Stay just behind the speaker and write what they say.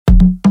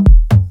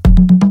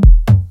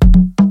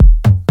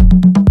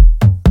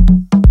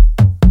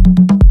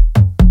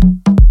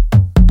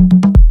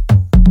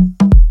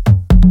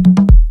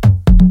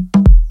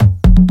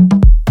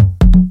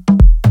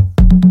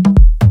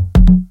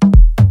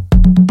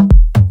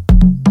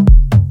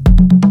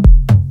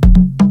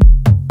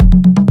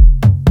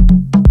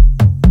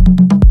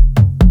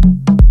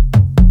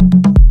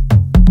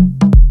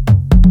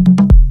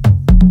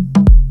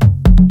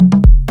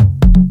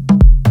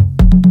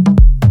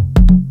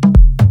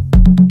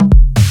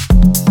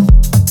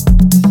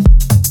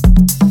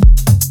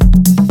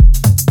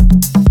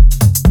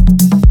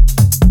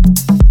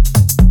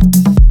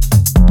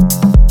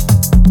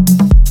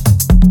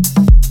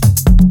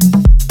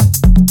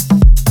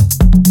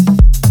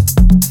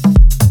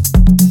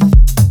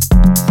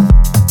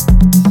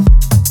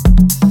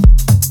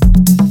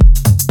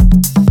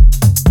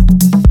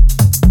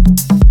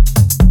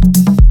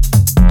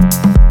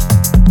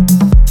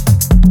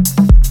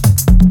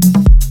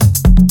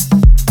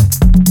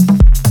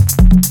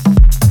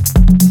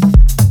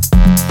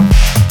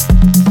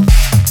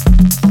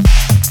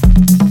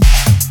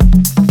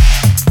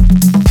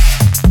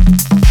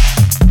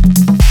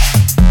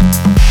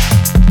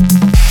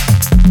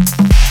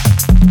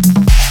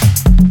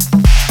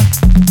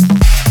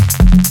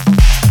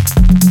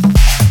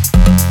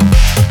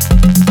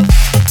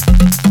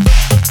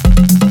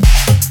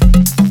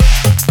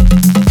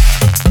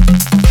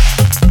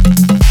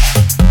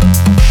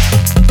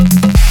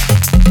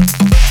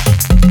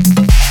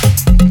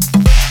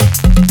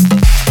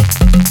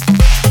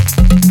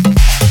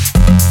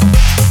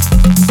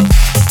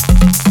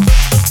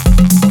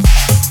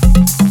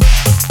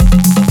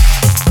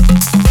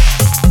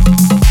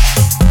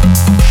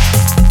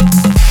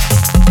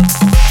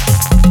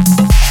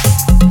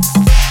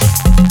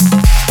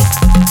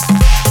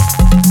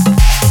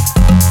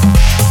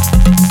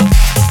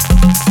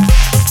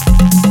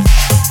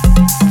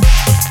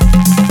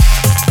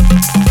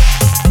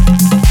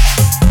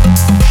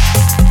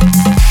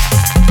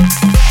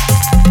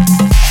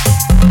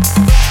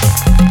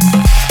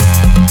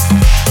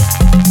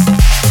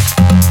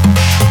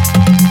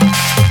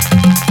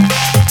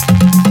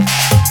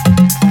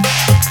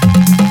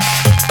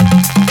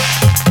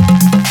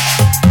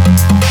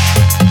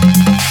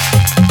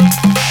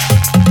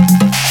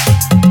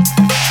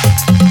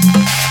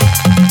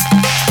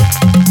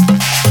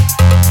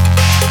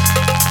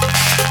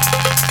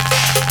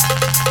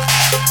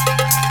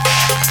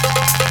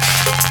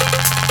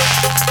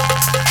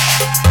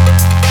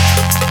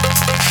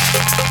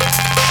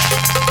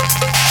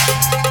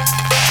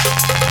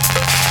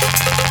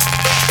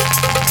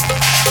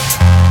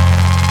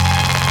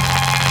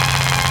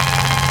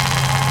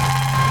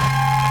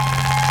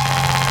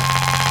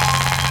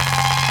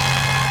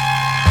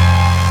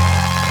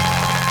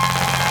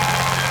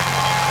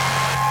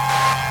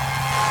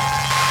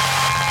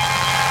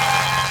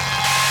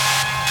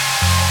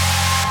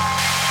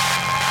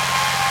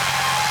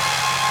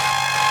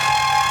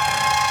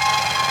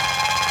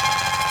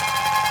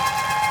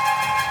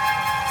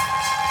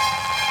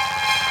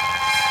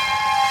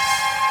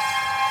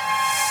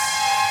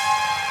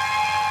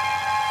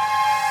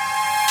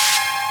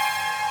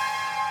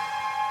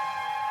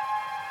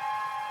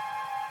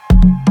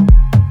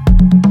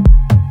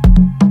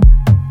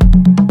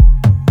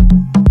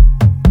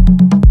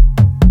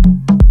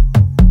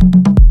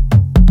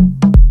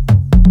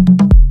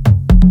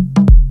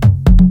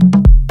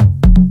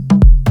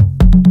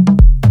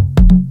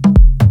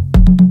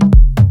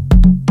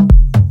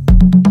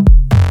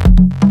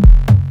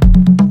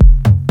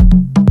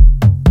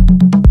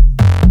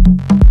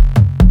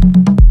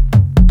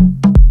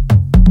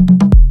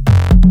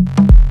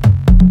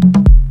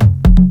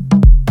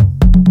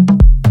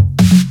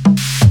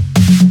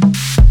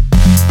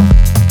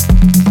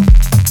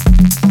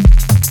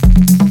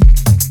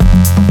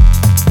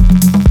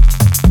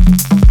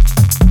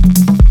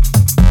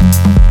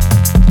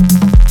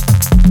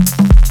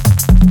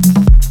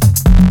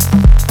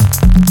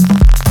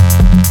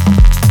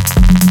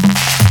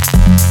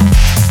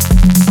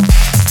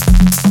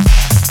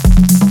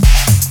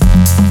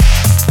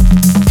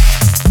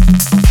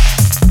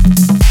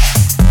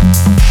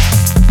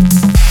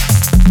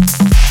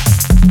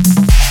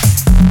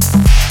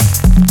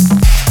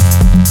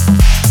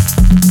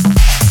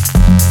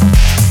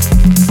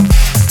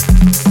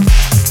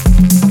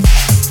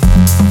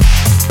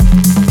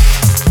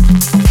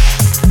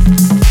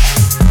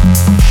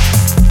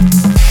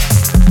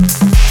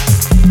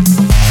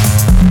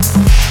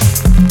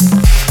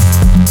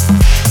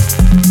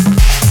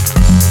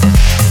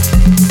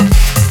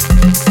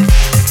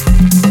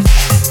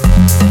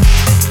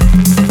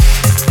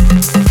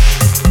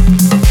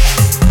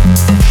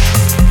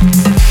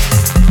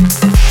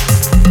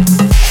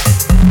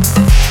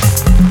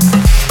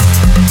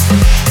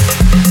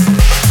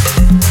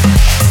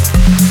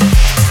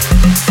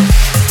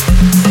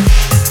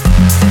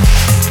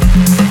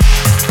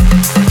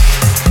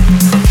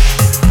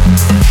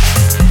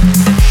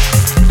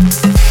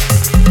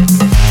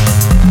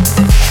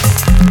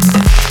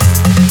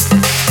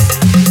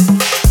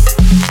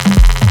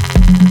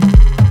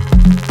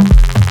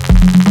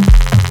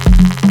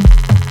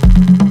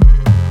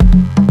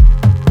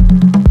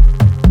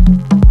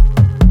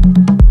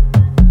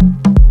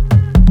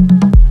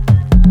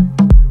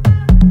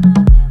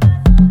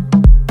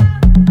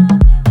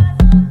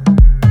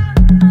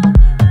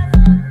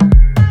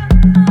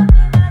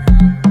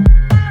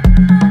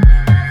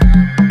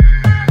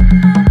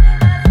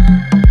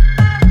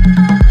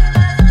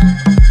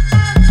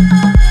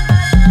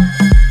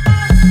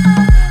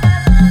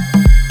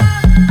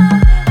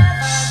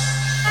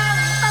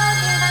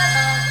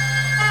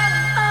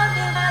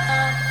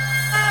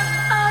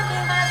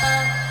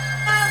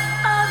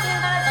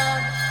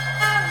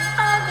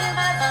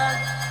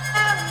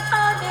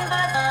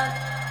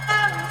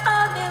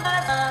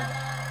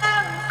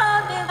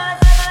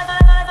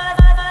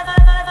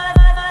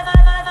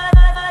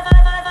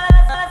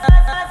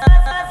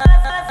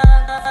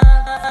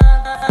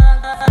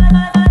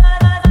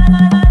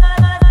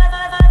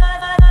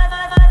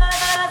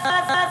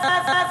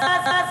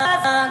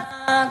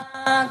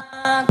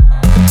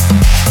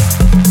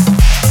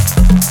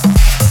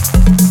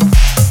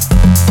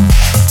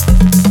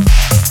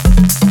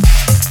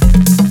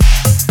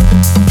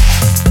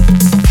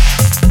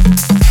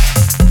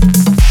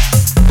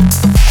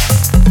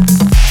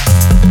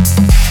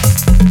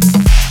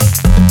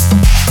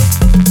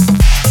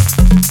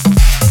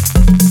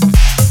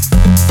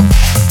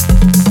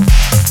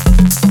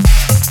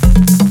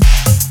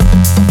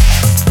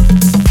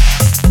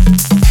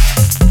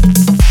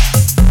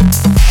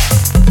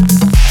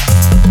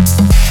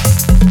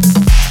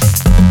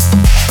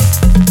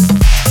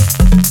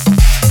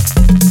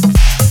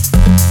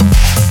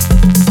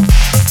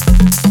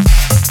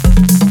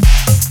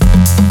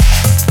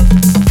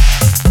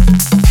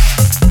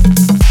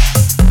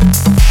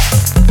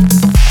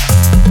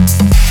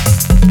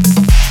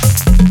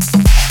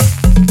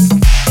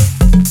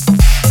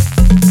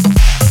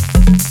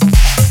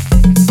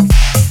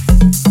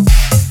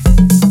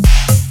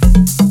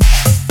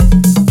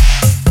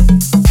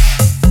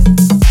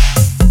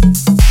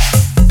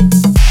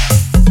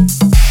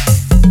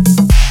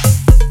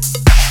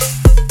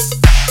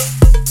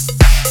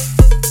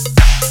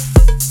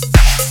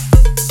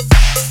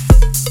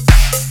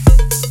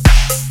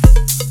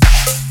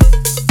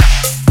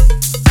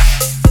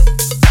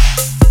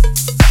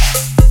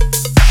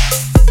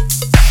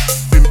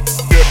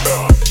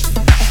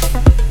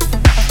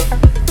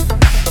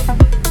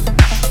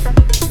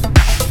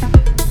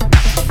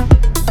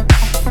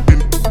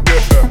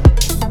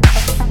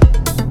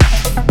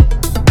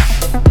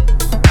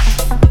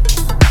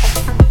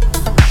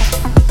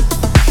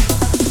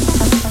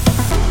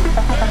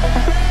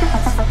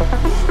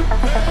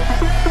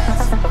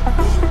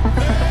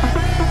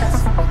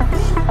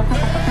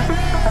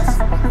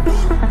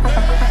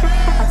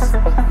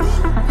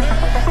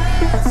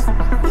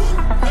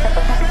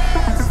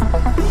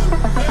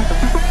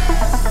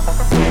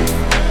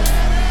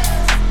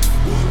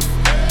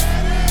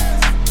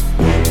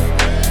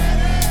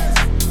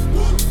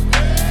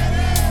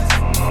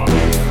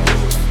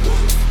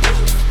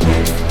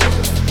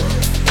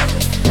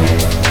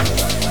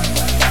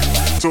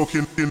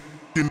talking in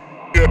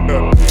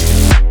yeah.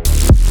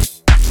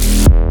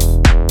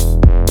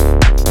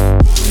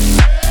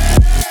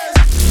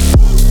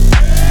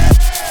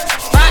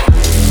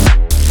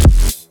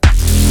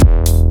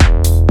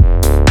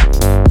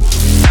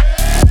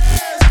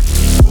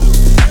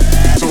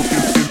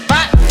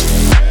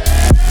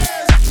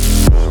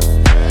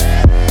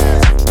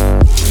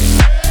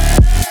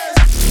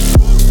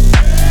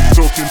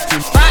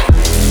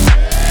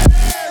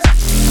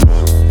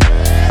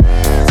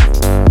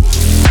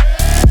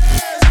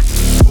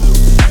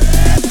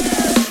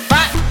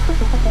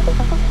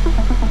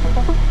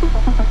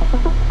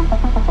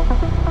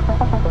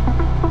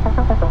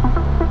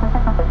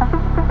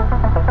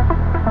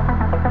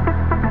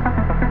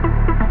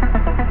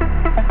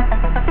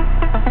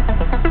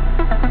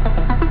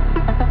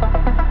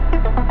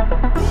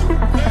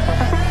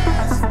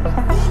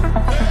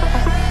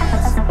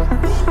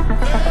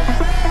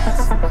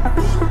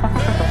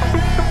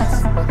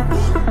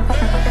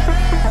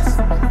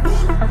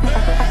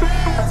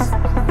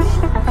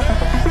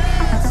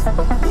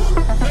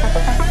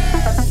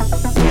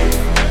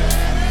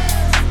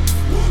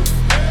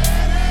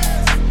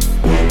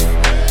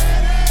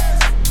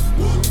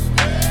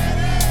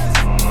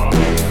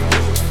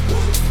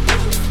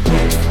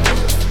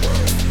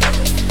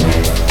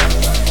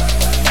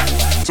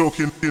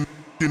 Talking in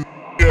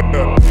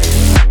yeah.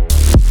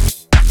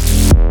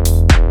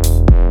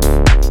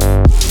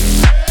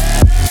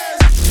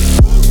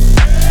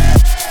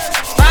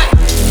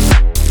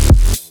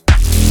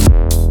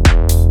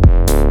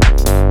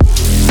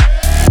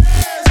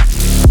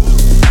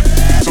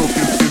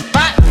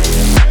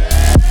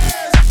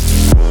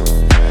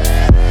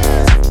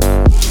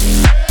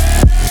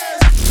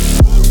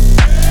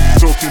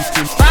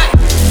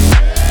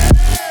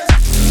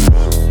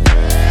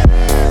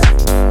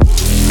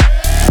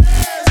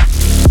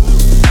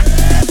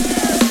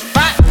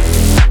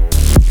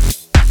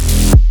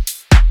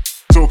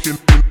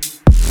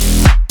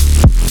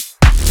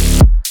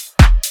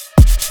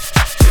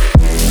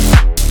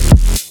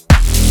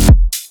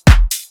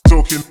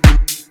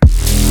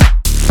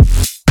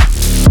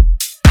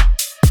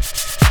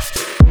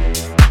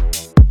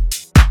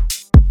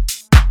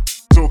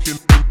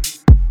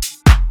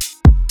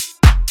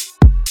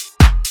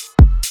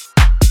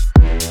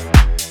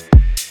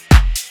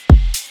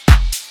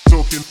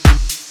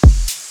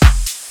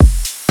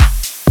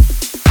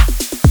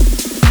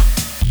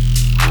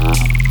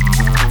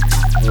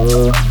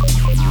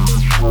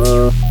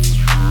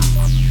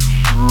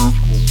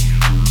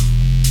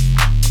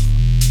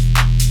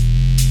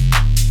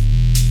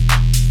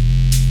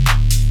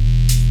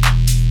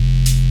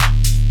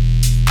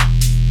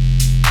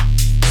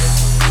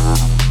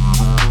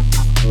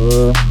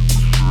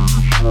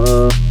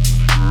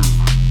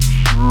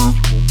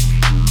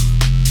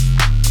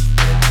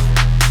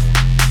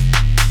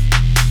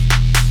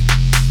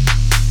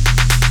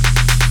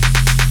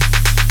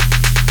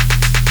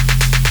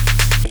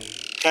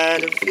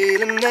 Had a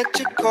feeling that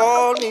you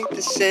called me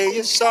to say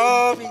you're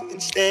sorry.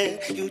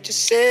 Instead, you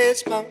just said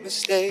it's my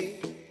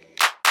mistake.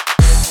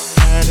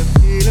 Had a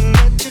feeling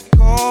that you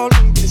called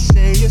me to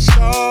say you're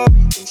sorry.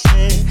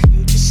 Instead,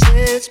 you just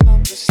said it's my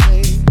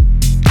mistake.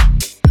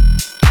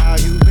 Are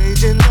you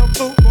waging up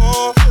a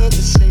war for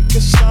the sake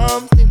of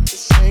something to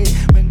say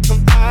when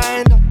I'm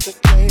high not to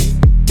play?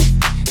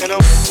 And I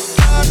what you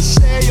gotta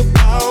say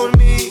about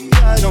me.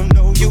 I don't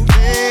know you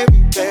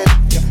very well.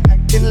 You're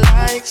acting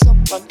like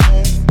someone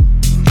else.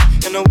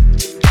 And I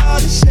what you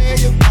gotta say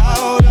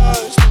about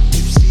us. Don't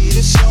you see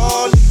this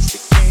all leads to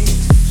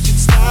games? You should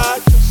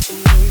start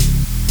trusting me.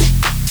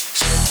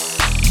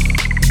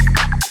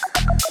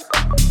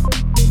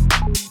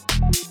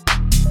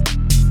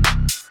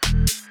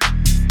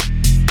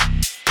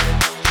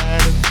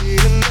 Had a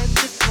feeling that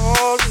you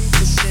called me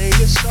to say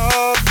you're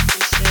sorry.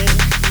 Instead,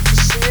 you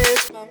just said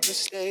it's my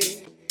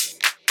mistake.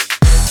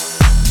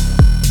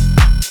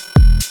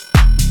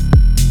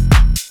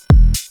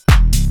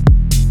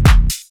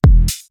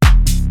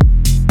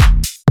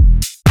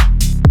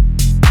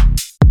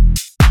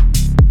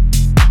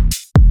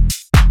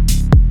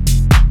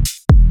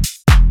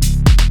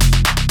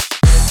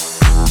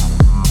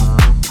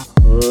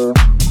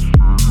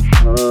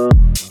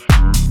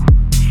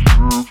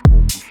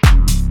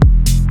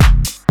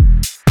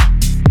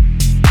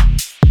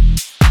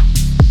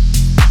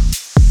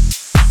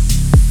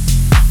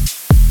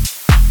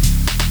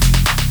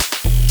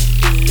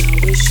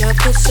 I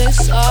could say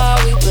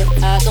sorry,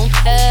 but I don't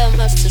have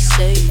much to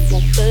say.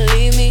 Won't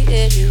believe me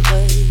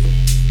anyway.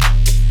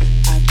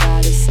 I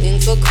got a thing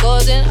for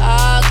causing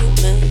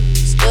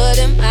arguments, but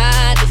in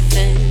my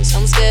defense,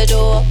 I'm scared to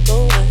walk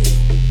away.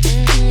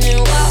 And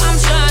what I'm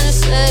trying to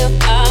say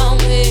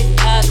about me,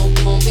 I don't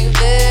want me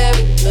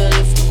very good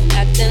if I'm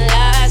acting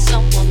like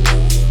someone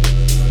else.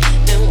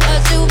 And what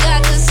you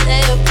got to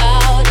say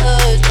about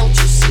us? Don't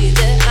you see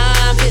that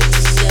I'm here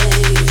to say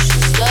you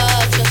should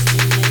stop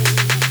trusting me?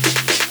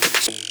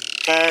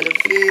 Had a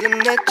feeling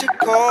that you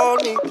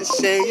called me to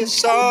say you're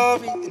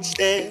sorry.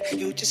 Instead,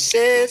 you just just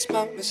say it's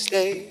my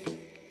mistake.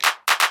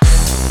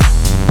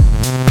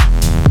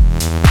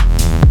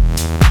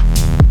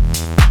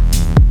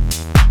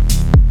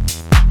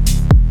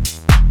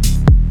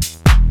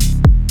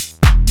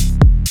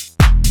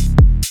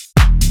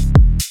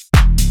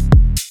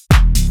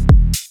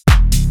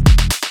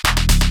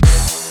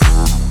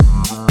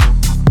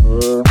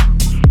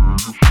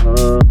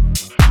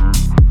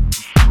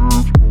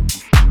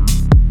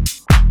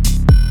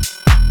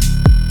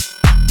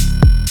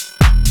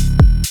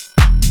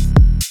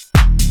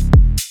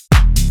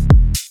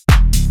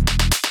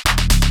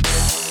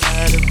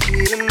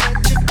 feeling that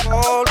you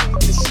called me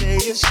to say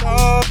you're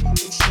sorry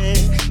instead.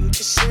 You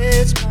just said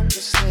it's my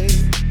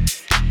mistake.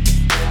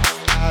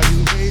 Are you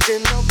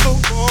waging up a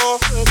war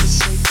for the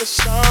sake of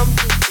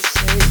something to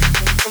say?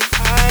 When I'm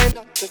high,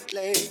 not to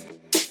blame.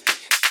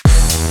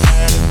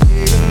 Had a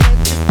feeling that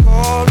you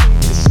called me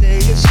to say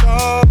you're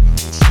sorry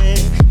instead.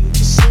 You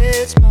just said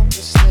it's my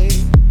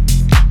mistake.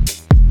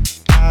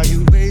 Are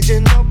you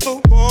waging up a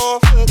war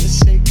for the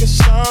sake of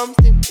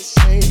something to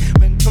say?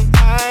 When I'm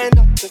high,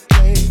 not to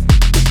blame.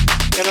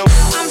 You know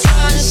what I'm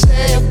trying to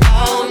say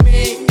about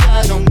me?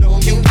 I don't know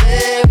you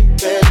very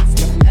well.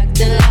 From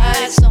acting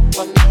like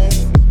someone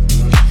else.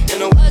 You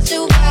know what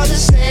you got to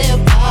say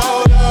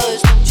about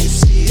us? Don't you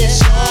see there's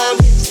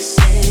something to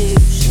say? You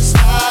should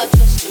start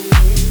trusting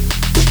me.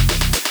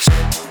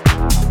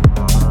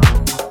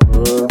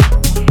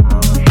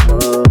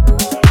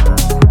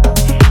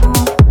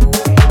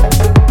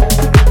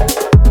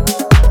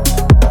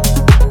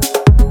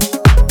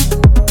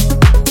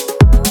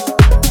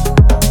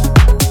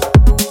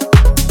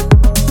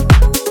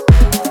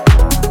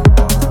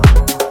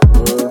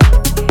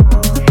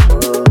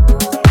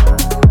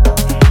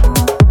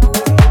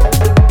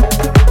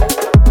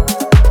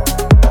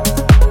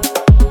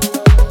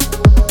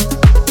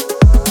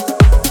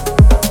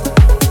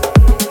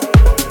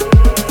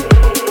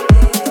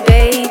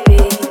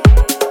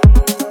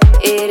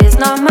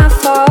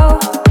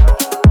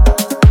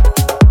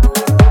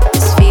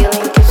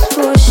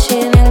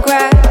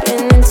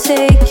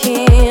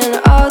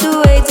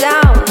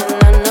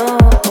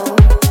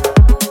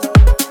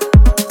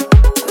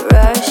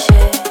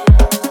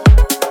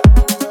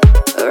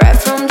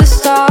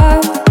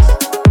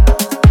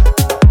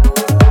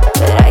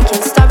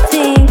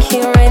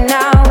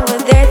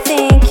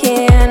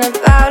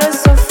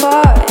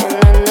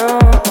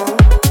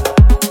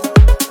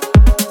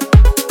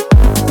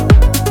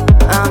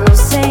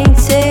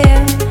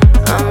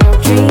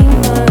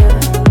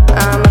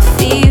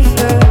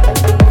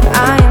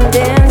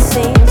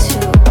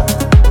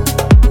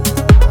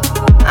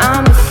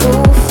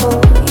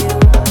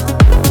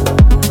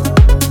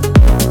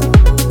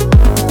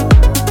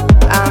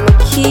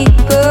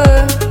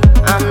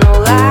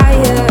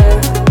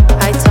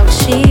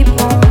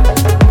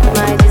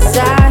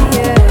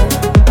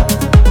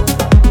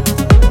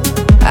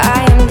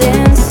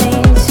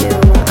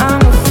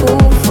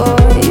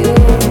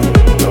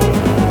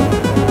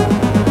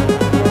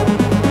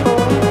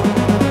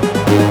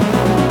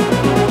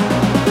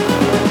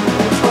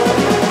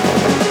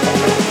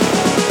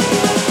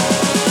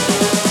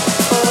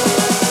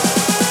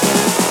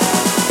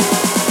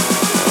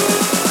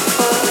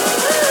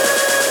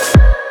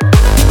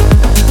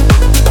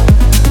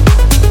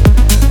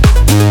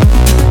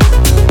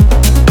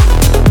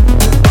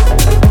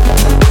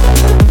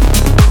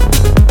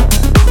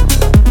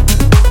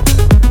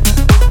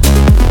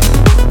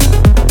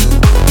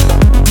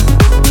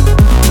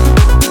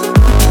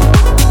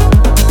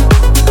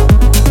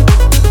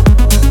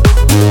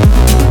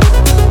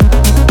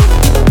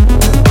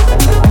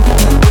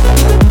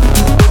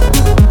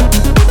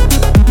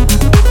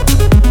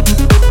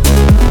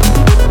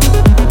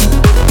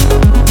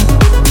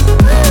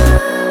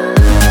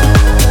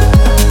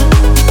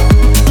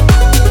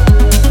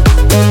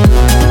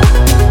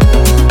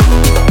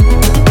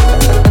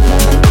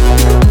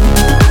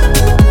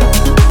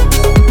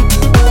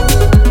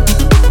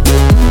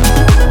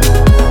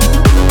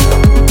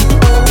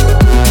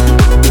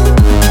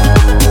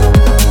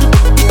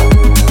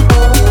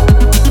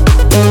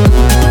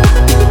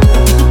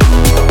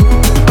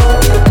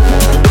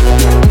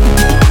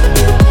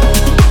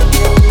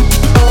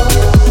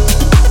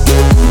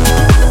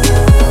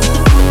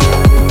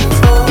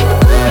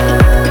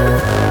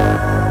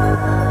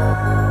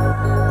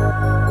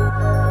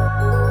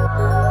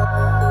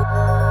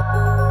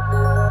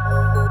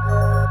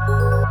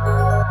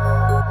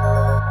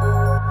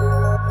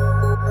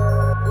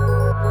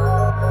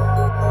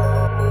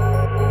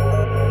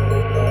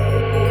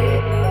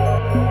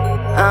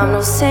 I'm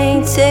no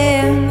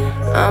sainted,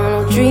 I'm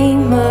no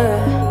dreamer.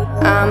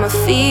 I'm a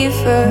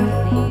fever,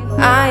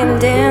 I am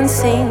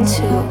dancing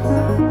too.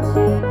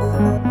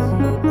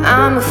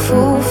 I'm a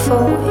fool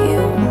for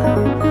you.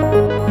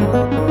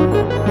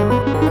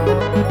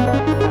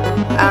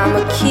 I'm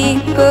a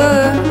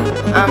keeper,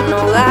 I'm no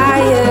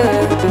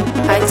liar.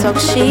 I talk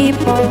sheep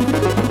on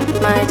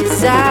my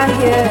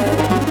desire.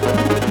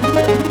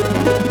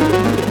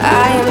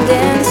 I am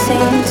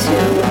dancing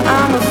too.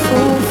 I'm a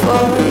fool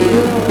for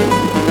you.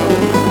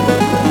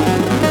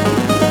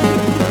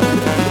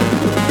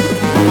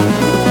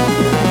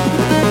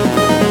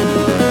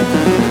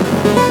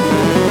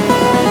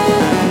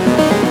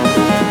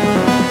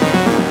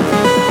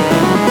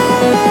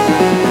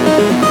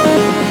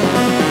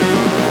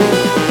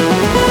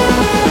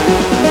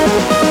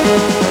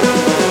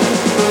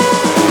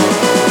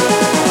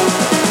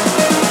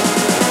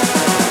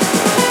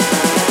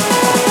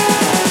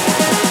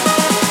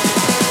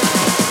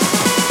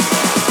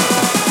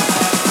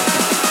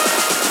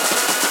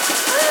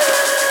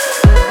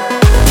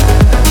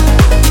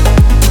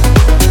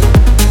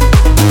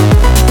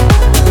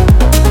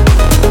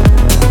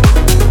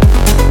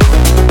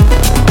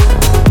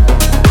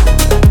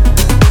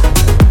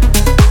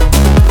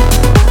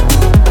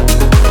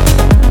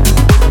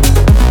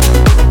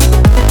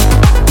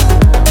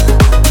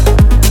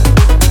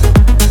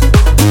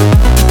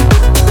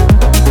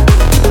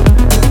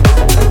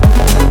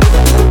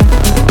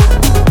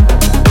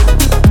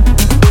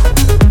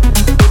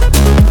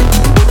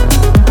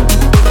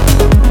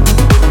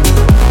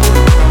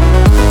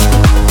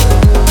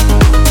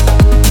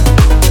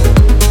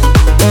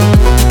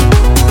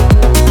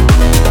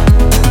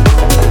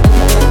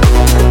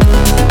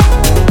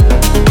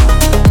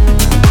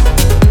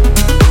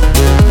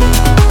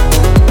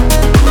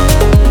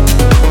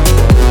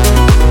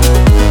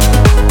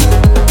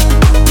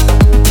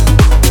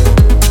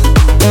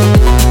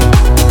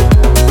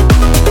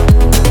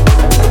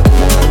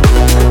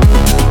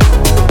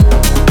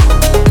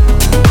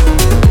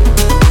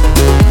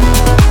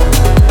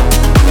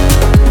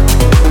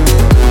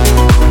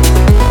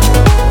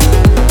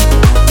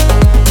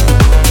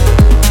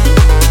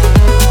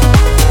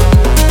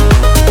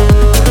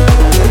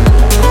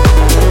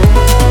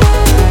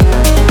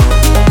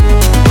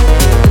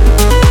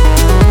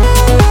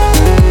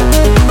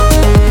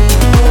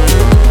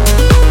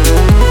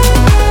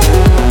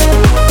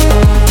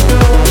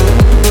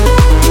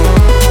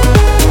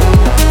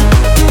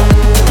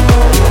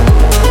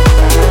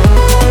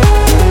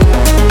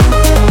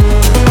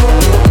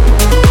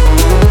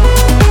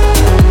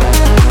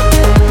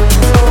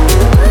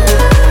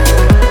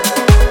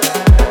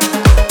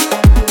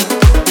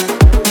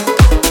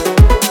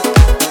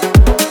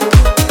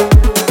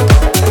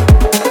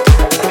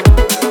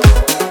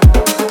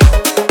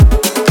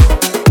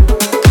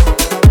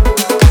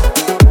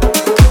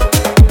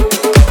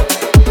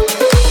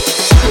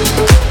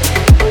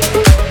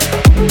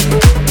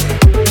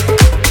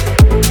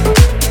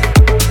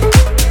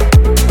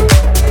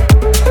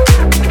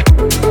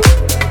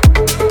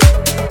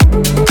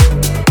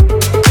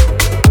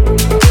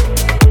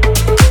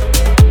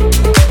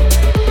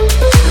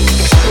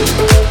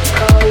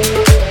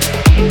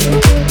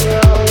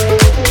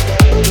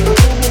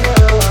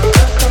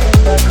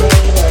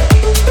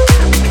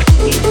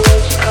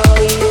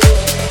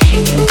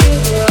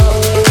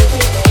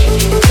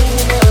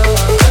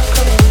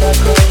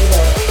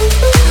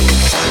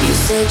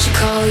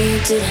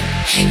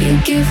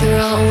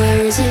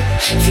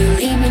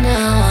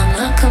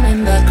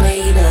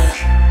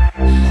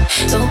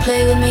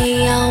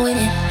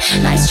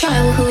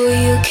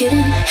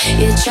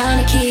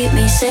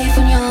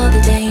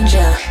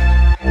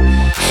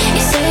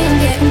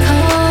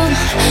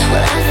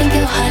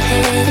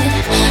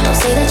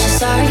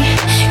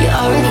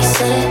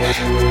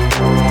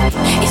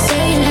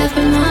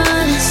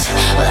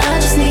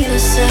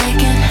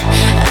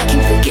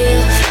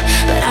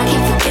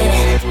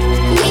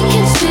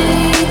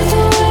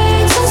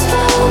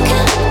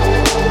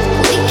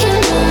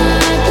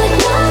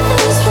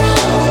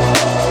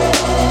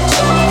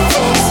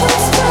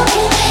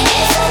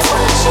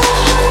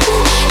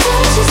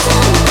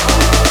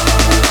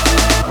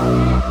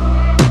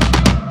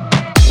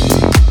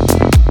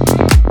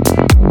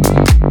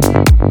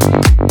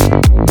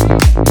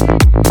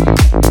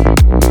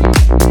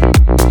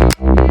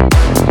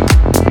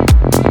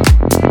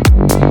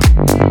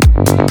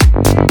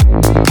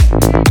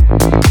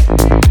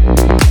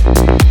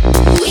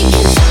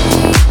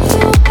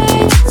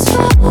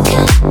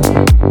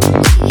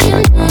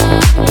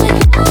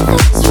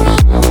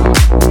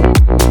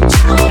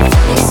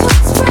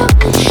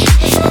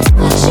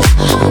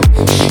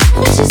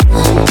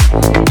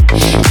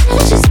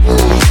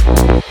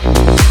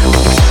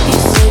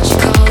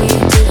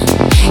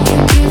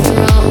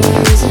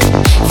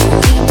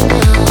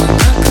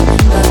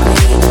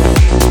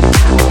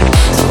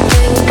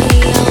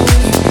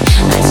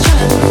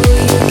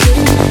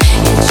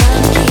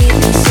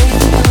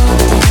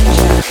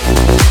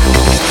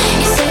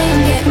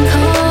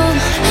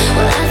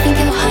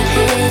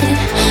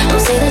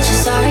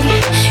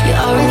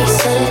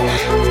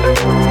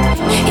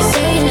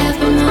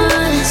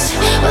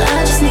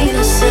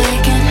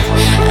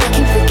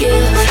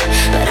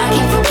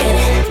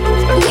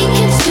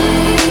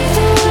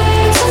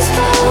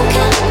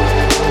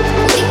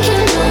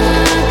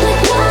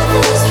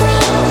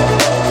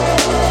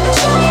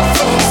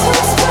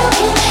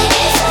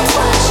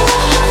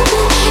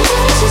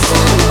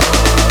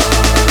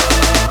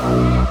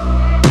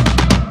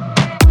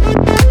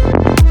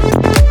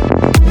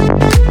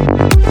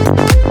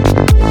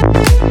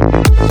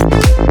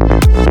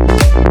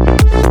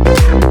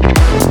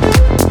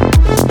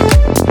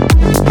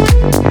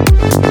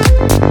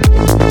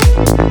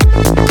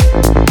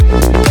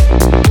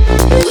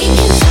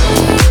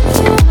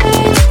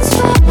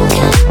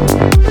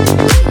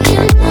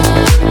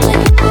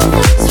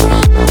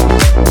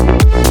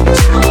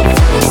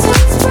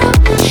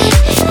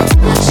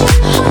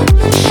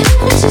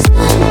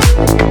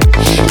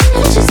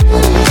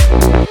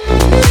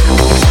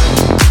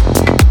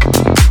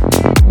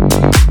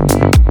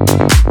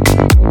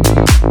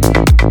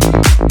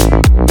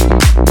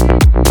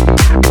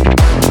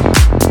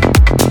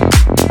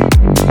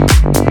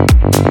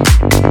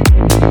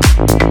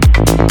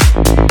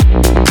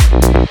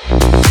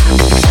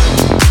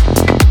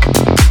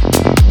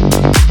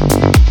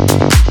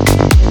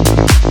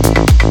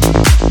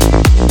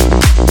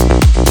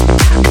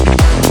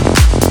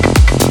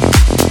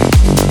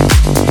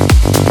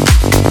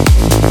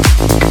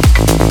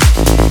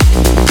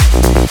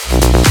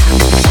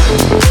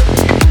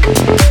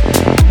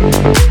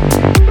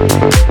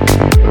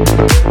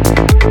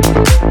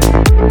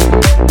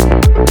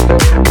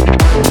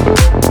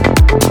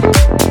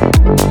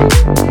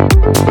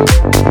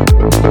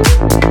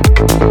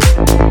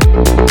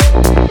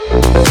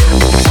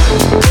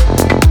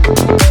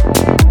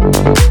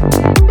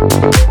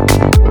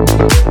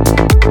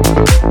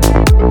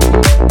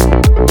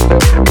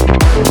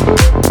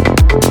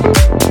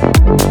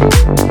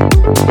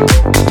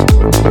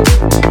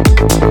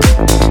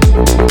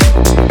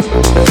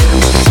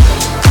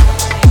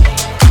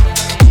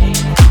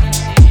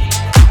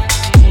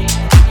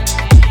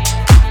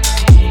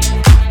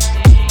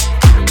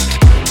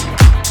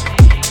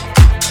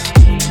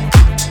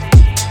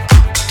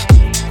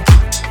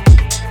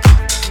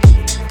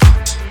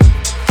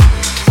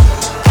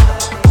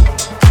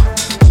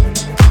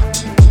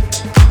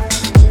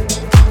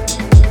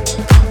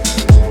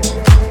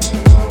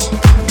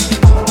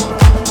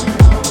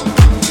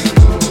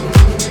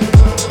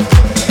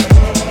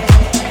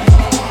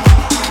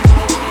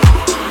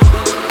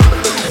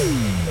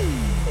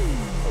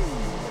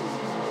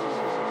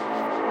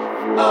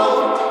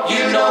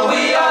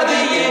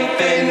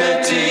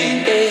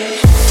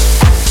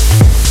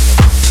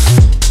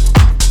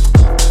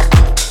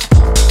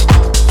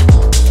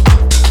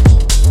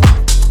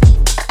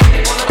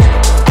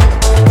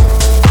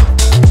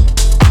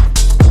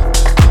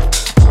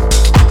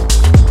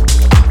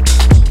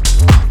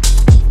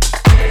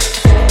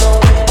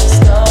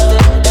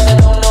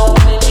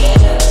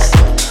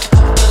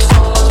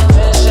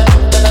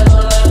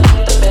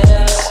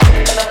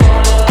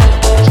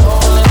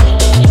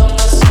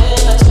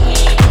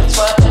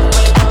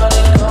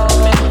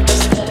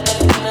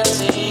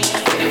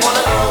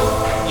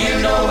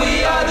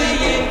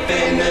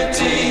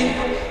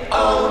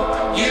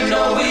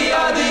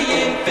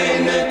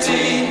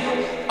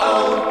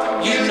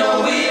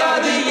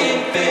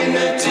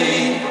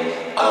 infinity.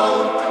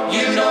 Oh,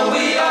 you know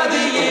we are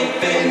the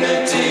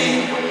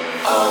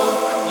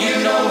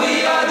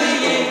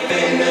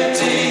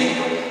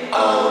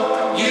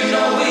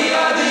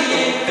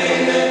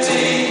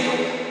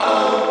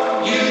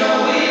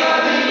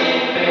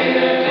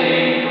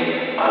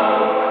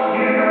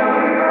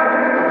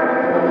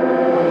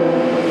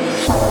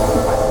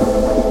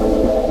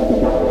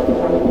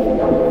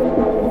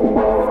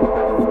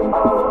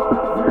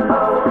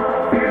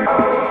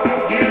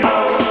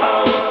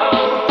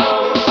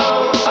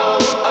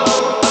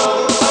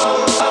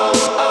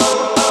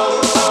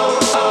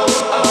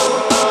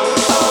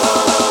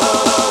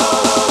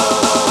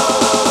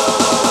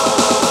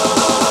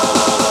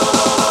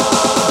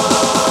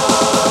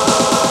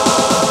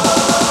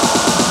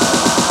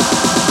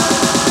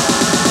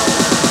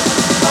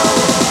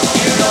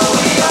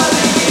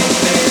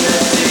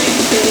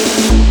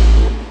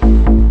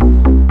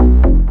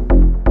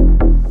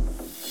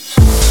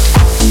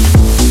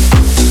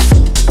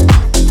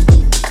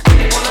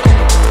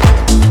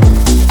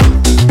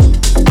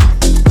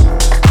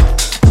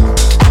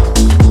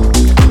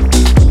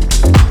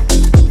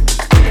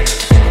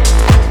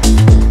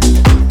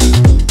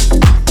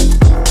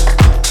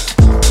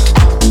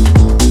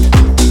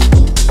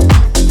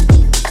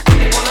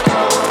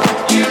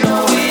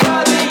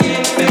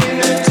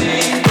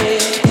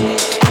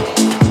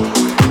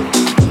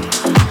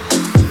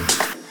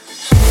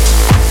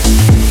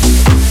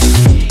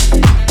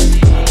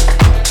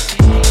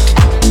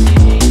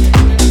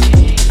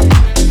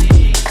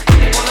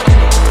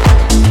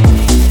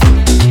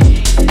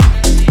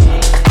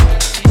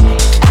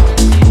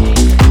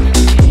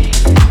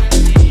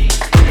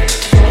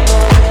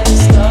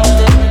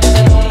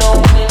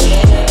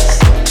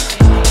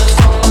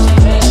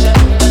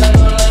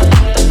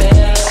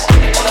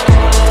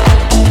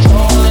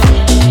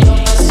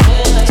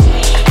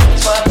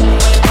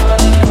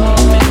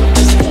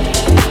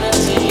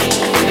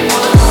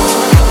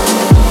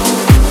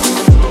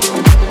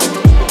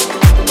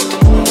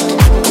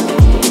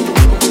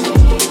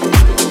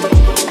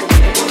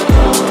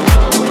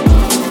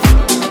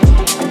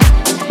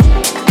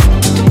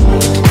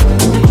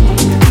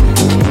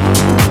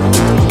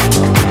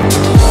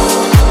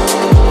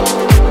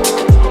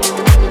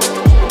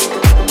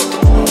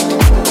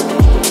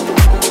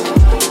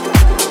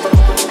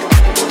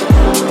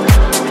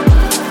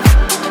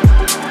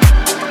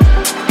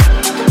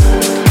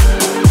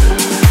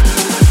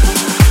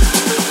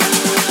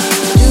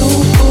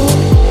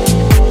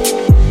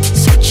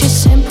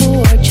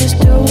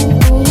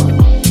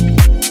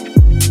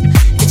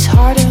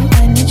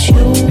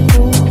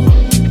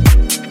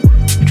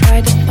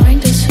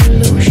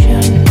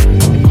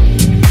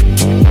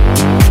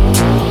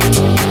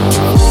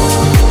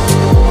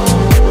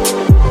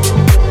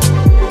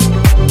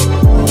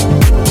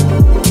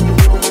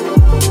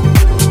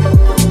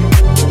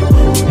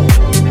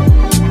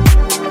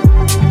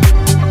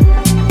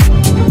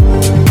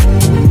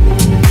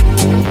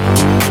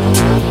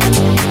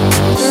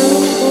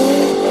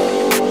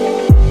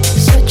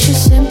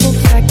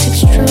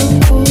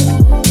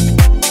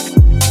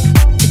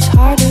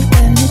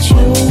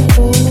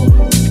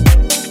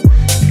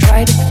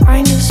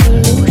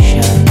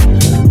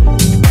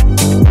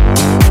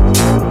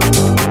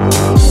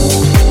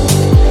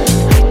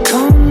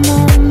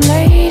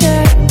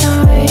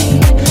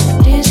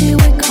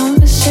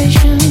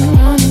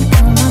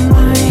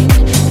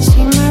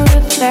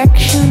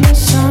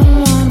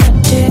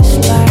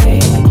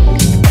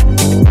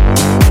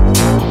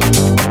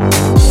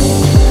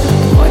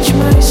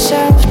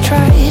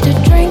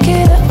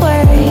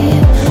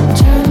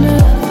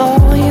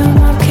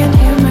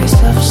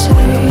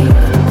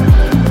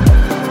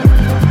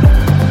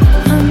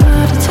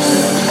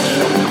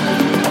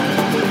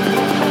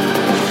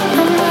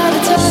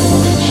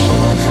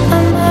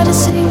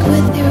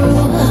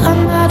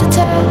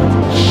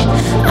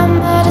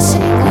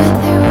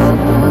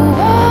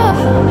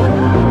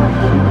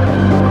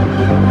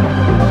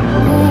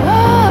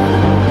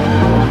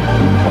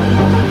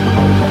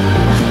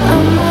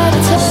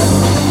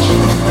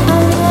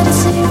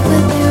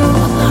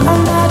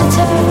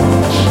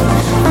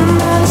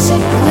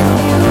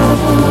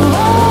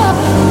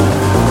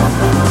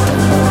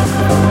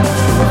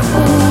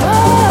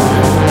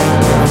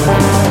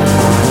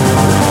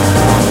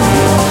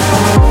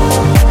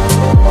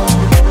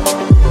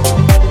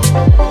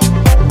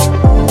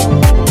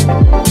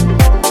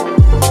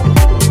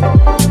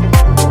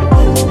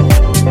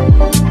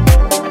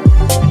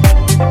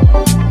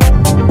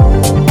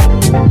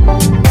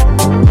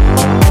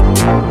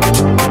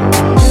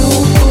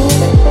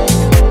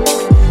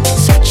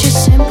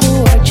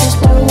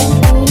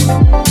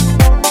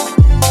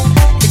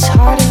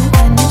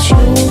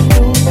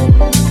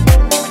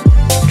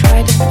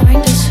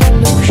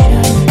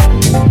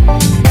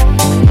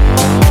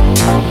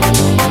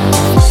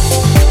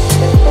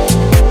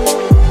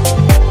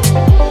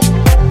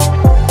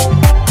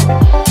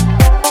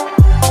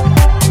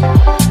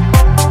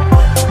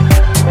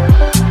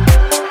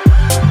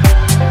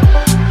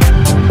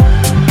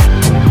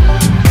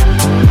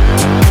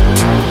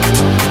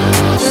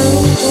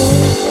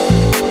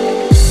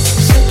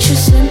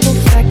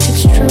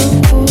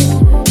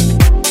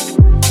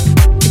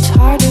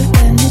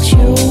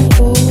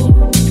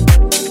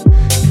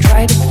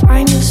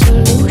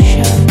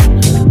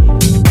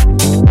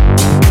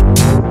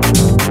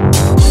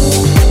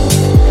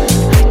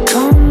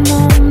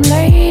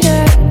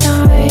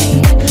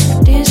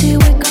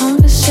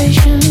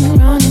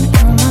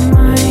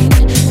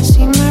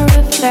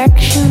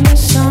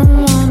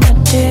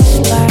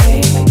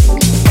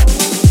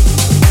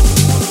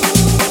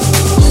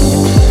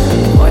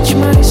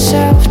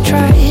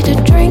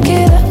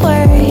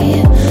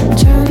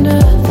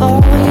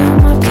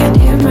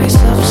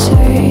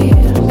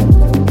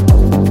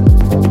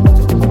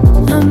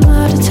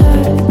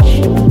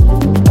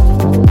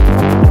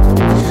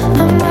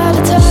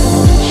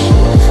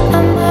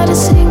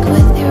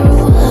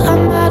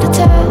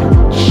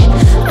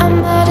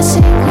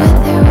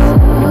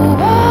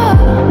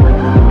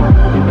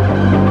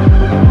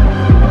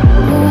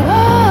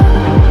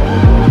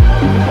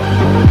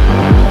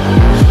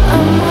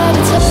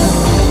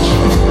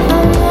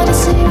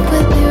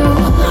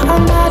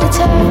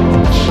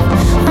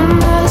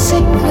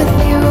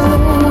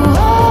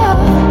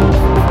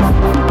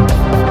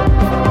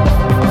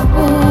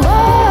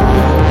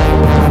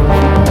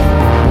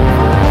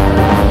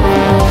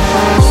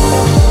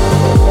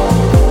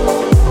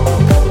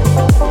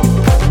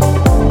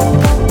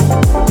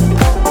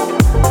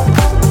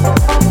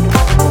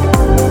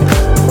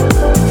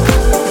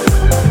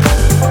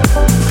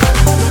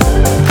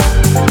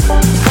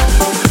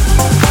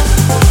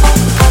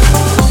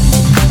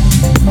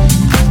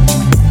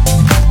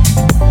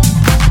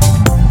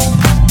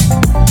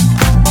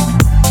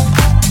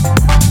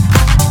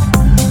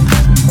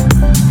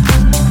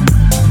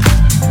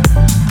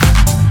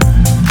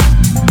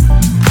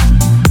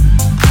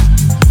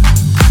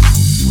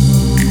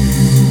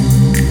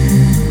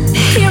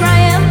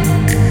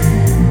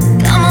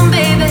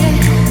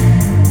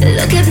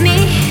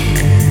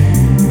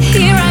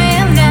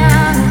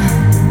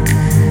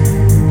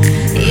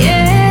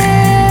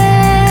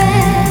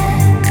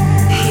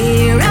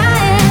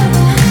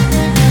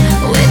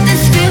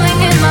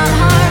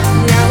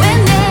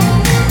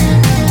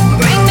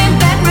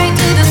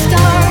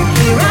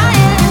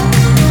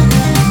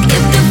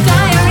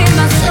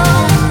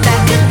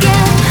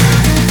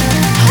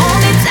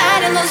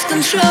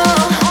lose control.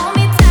 Hold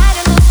me tight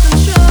and lose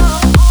control.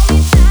 Hold me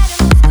tight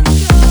and lose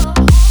control.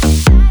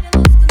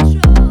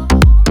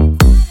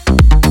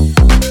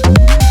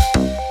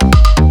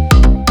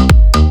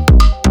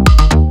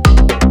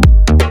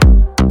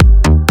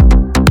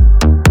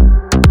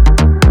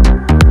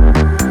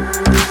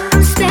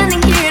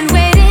 Standing here and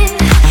waiting,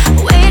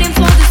 waiting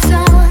for the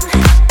sun.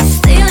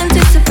 Still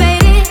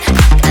anticipating,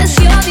 'cause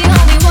you're the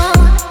only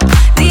one,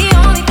 the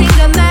only thing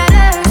that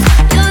matters.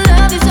 Your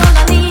love is all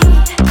I need.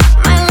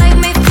 My life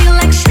may feel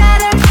like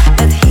shattered,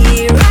 but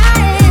here I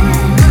am.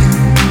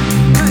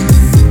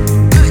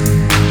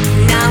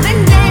 Now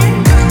and then,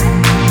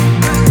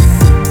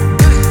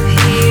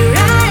 here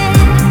I am.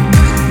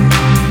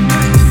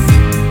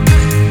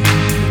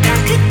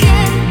 Back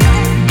again.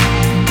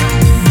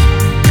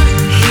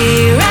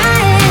 Here I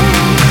am.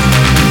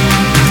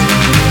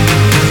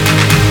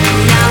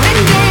 Now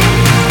and then.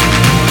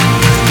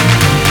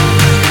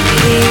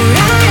 Here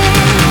I am.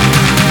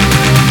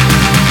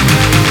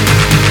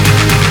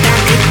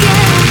 Back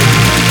again.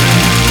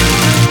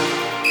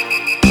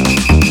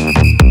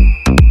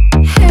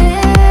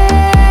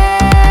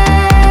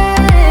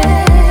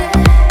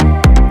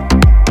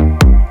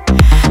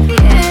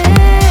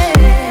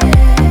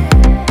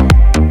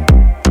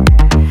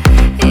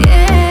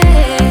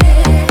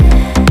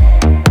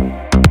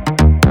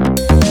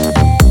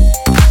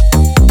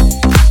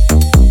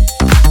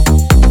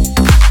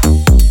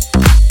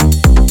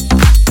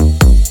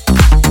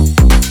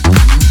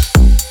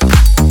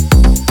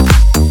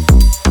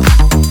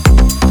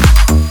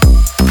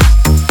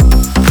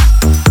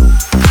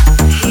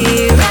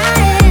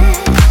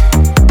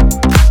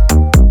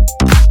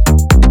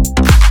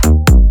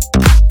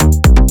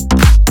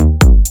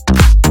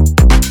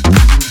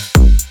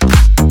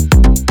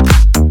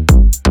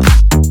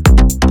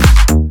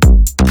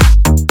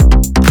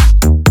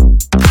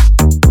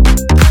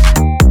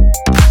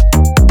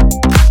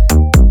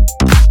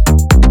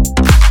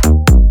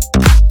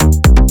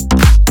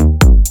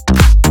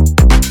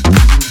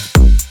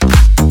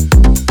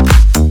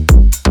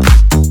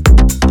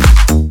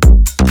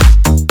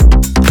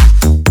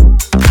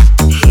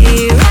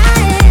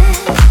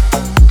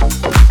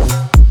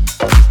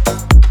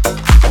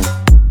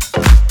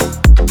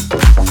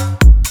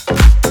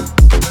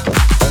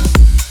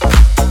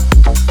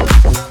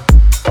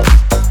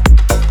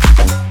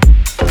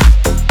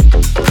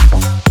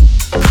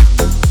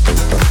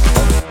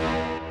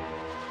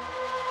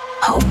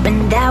 Hoping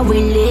that we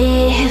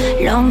live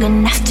long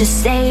enough to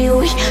say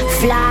we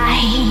fly,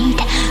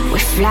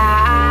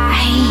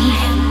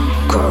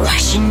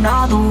 crushing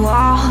all the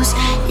walls,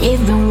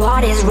 leaving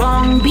what is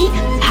wrong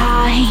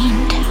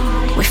behind.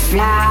 We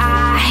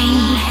fly,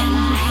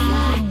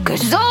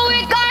 'cause all we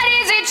got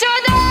is each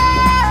other.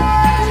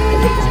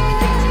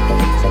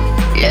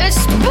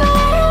 Let's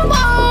burn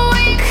what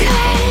we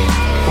can,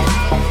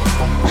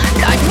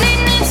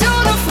 lightning into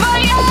the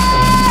fire.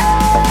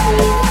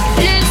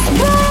 Let's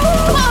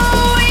burn what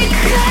we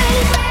can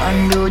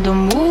under the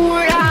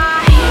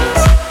moonlight.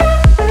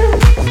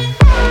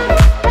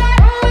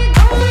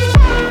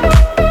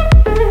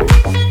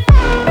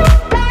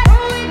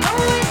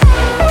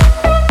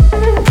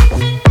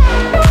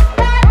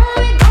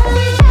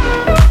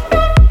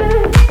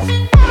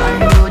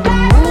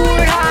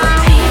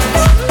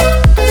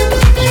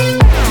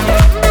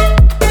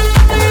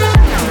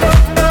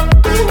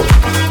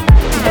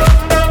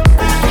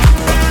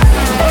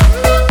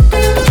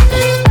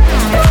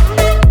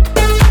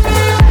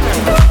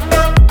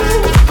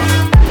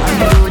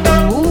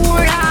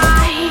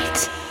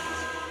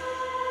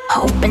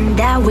 Hoping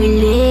that we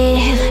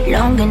live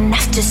long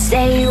enough to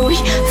say we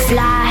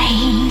fly,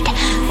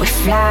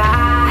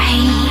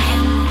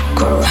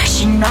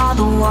 crushing all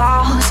the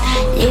walls,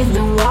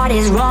 leaving what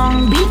is wrong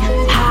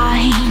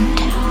behind.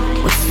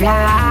 We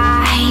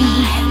fly,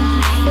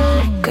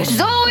 'cause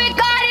all we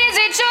got is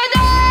each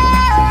other.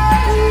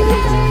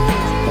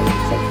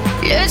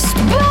 Let's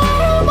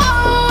burn what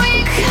we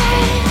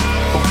can,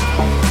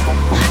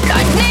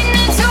 lightning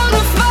into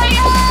the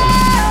fire.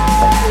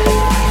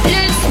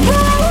 Let's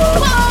burn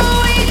what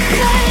we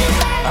can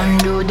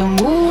under the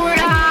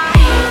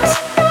moonlight.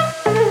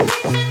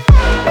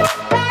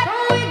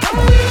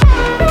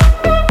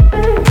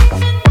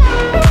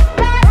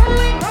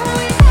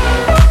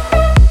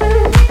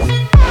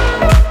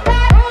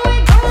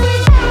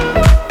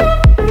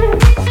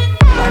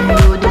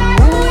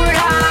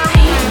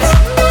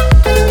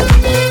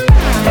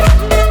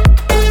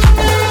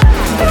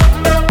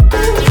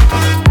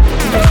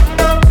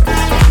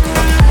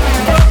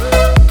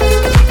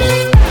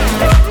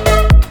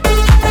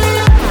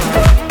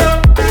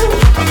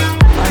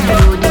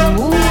 Under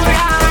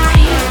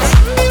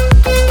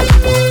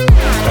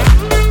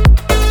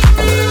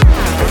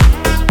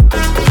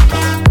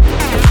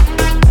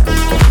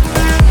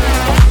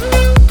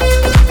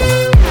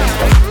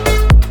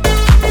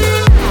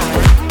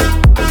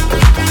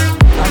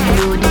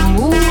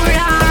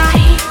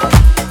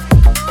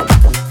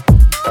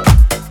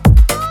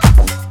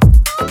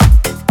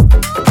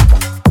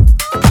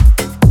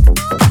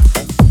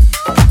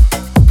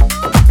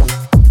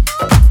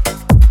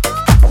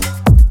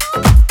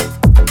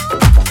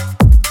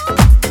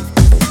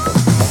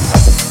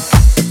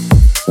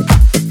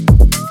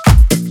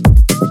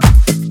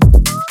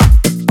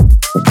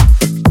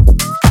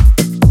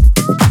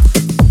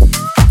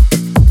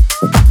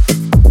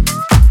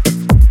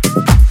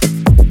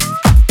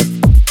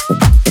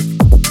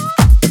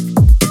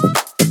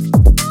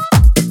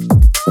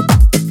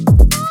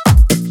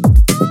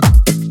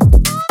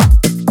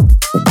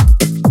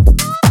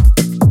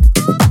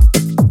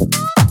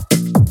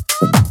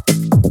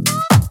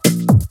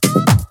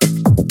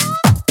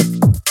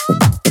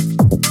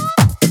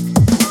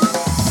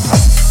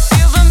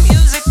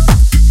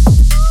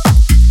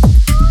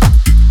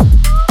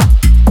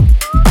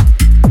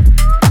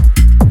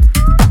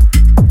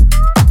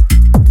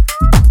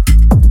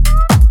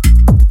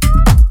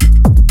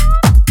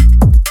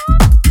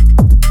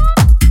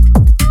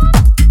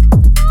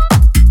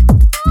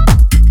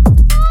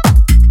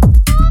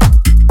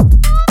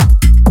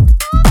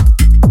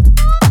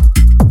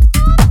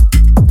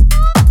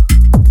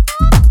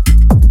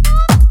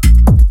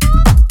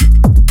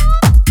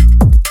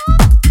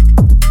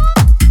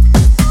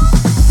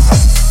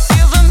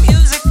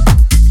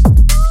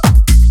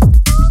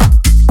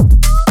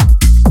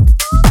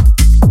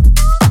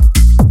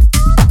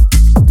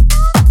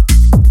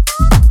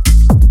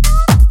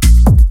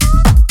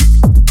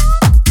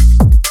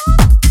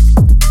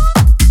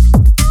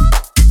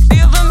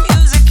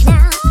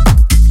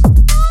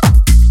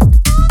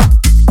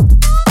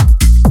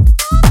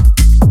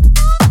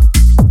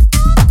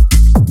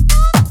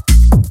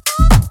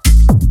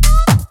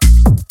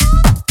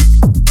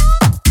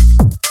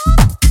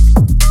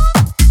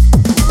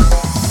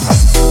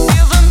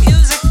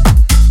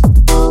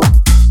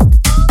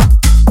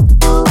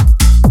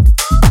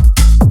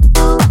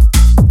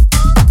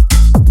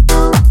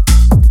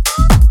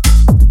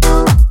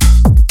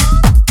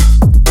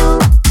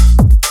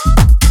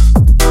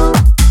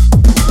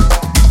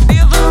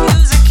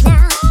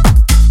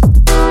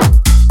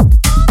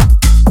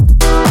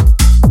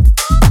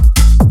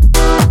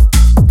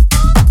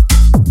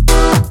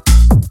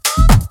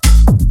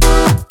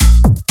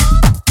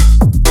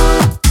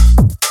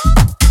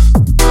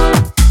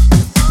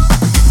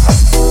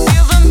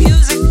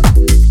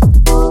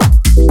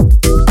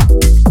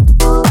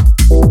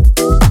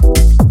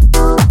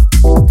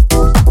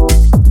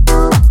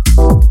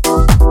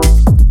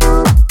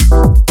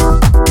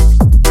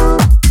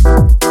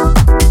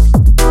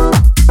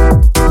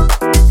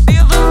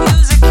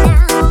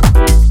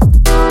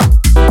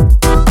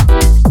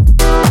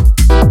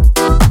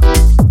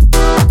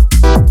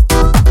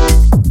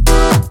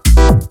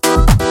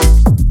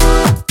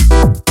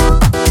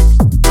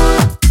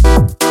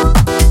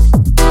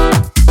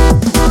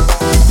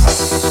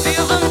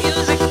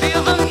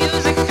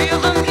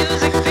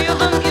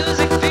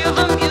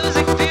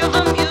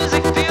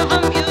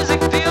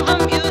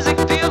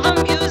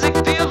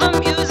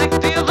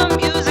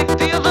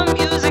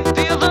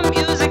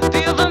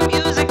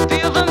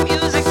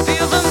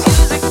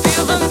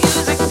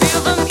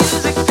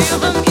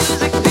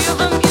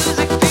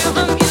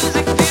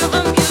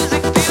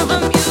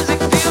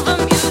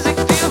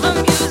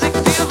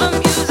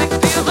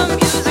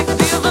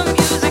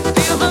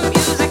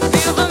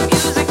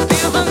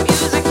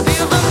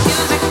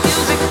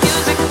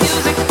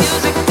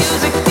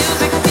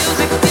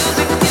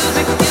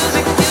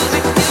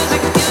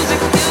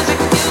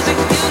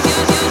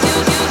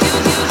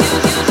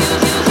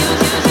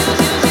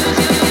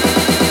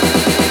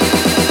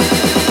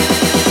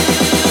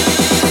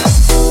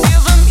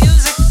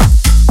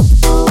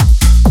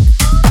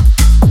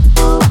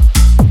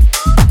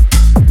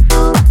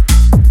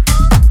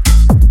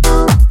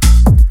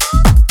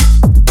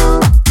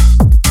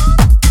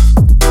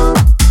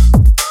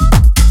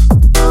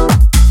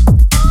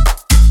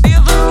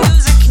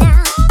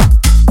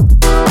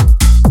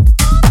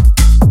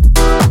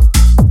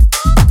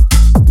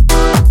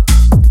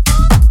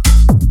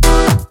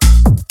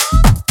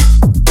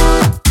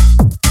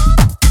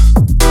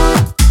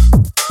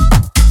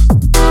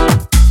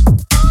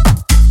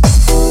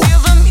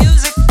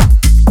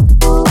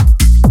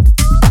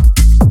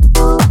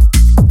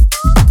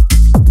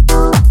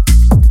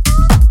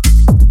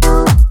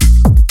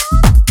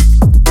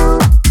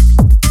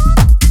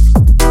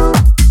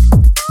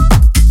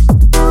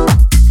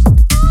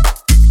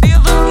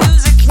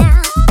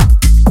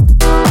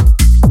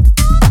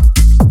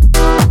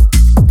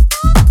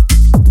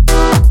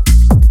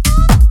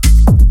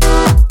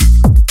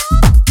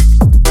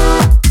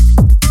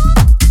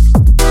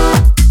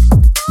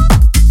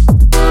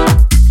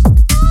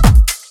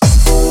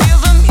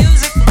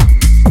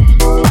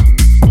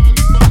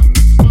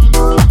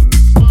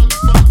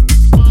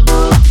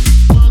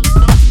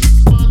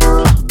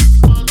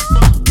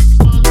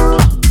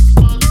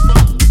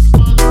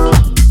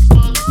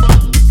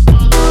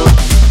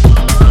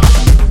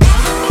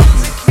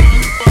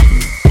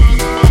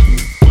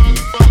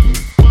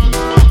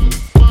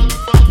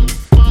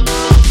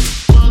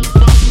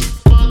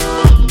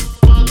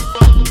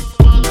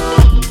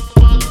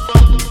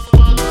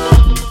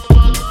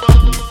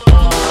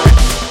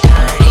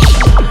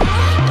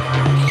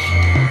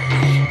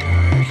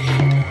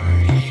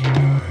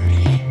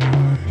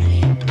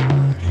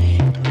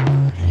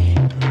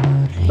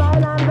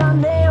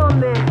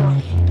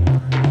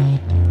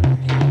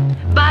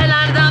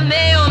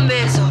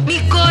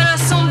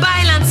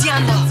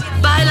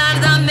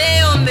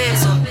dame un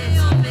beso.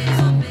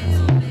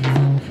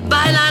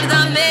 Bailar,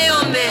 dame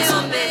un beso.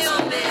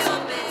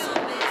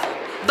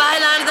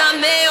 Bailar,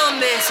 dame un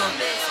beso.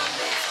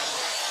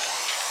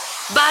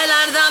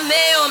 Bailar,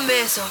 dame un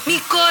beso. Mi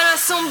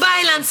corazón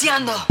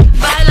balanceando.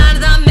 Bailar,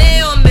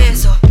 dame un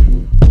beso.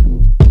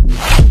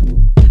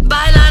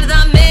 Bailar,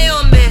 dame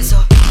un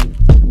beso.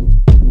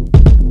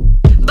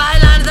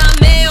 Bailar,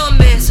 dame un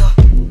beso.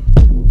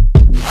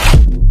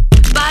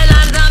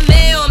 Bailar,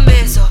 dame un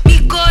beso.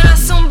 Mi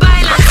corazón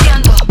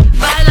balanceando.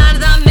 Bailar,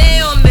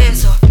 dame un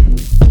beso.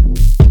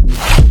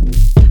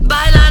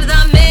 Bailar,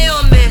 dame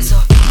un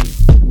beso.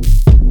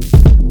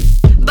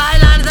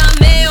 Bailar,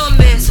 dame un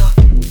beso.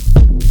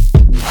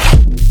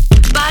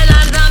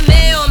 Bailar,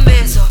 dame un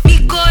beso. Mi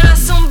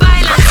corazón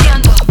balanceando.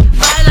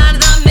 Bailar,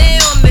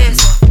 dame un beso.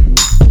 Bailar, dame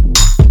un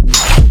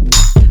beso. Bailar,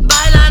 dame un beso. Bailar, dame un beso. Mi corazón balanceando.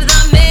 Bailar, dame un beso. Bailar,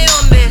 dame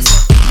un beso.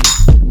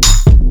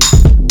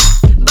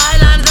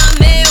 Bailar,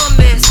 dame un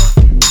beso.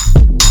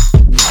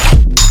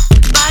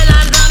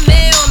 Bailar,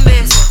 dame un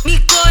beso. Mi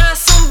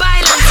corazón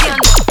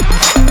balanceando.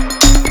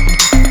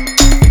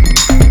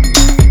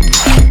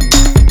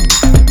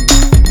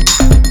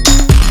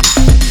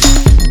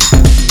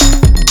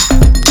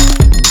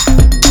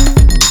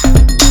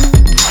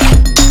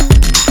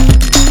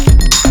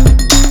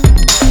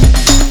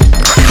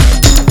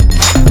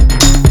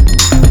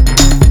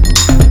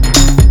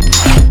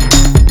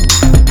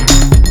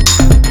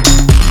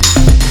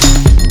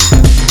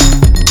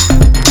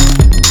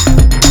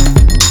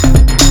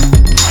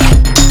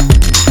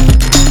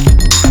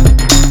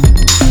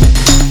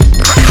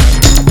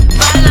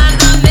 Bailar,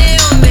 dame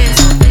un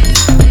beso.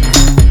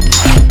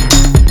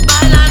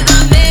 Bailar,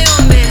 dame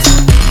un beso.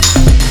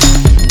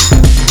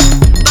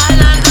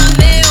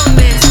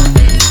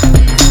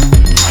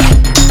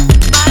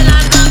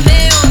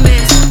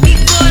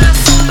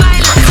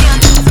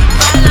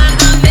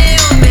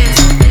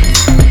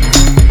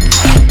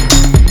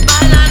 Bailar,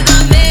 dame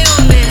un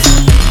beso.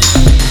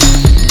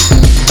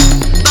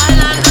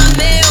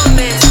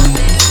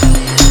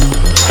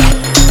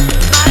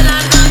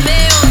 Bailar,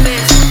 dame un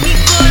beso. Mi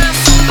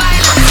corazón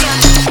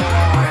balanceando.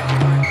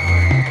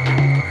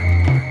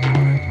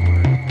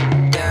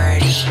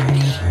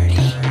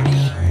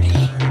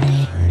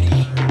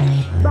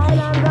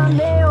 Bailar,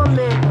 dame un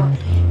beso.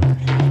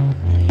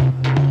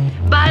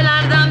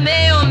 Bailar,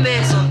 dame un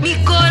beso. Mi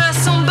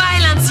corazón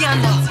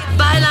balanceando.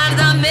 Bailar,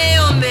 dame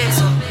un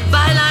beso.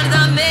 Bailar,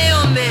 dame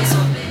un beso.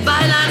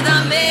 Bailar,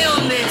 dame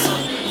un beso.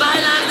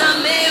 Bailar,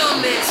 dame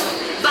un beso.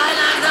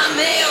 Bailar,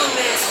 dame un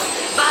beso.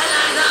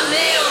 Bailar,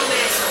 dame un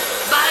beso.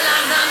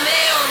 Bailar, dame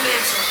un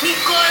beso. Mi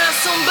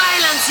corazón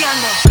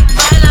balanceando.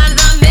 Bailar,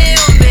 dame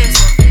un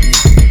beso.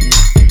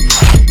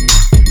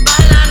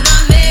 Bailar,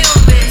 dame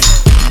un beso.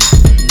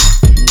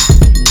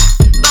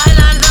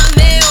 Bailar,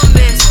 dame un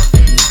beso.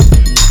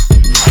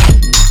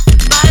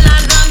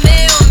 Bailar, dame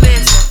un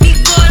beso. Mi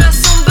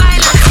corazón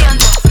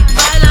balanceando.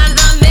 Bailar,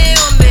 dame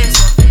un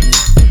beso.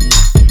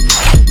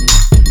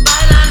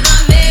 Bailar,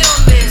 dame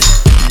un beso.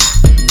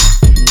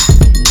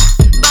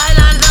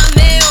 Bailar,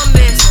 dame un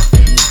beso.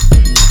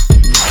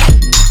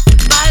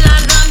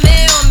 Bailar,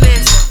 dame un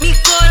beso. Mi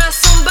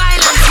corazón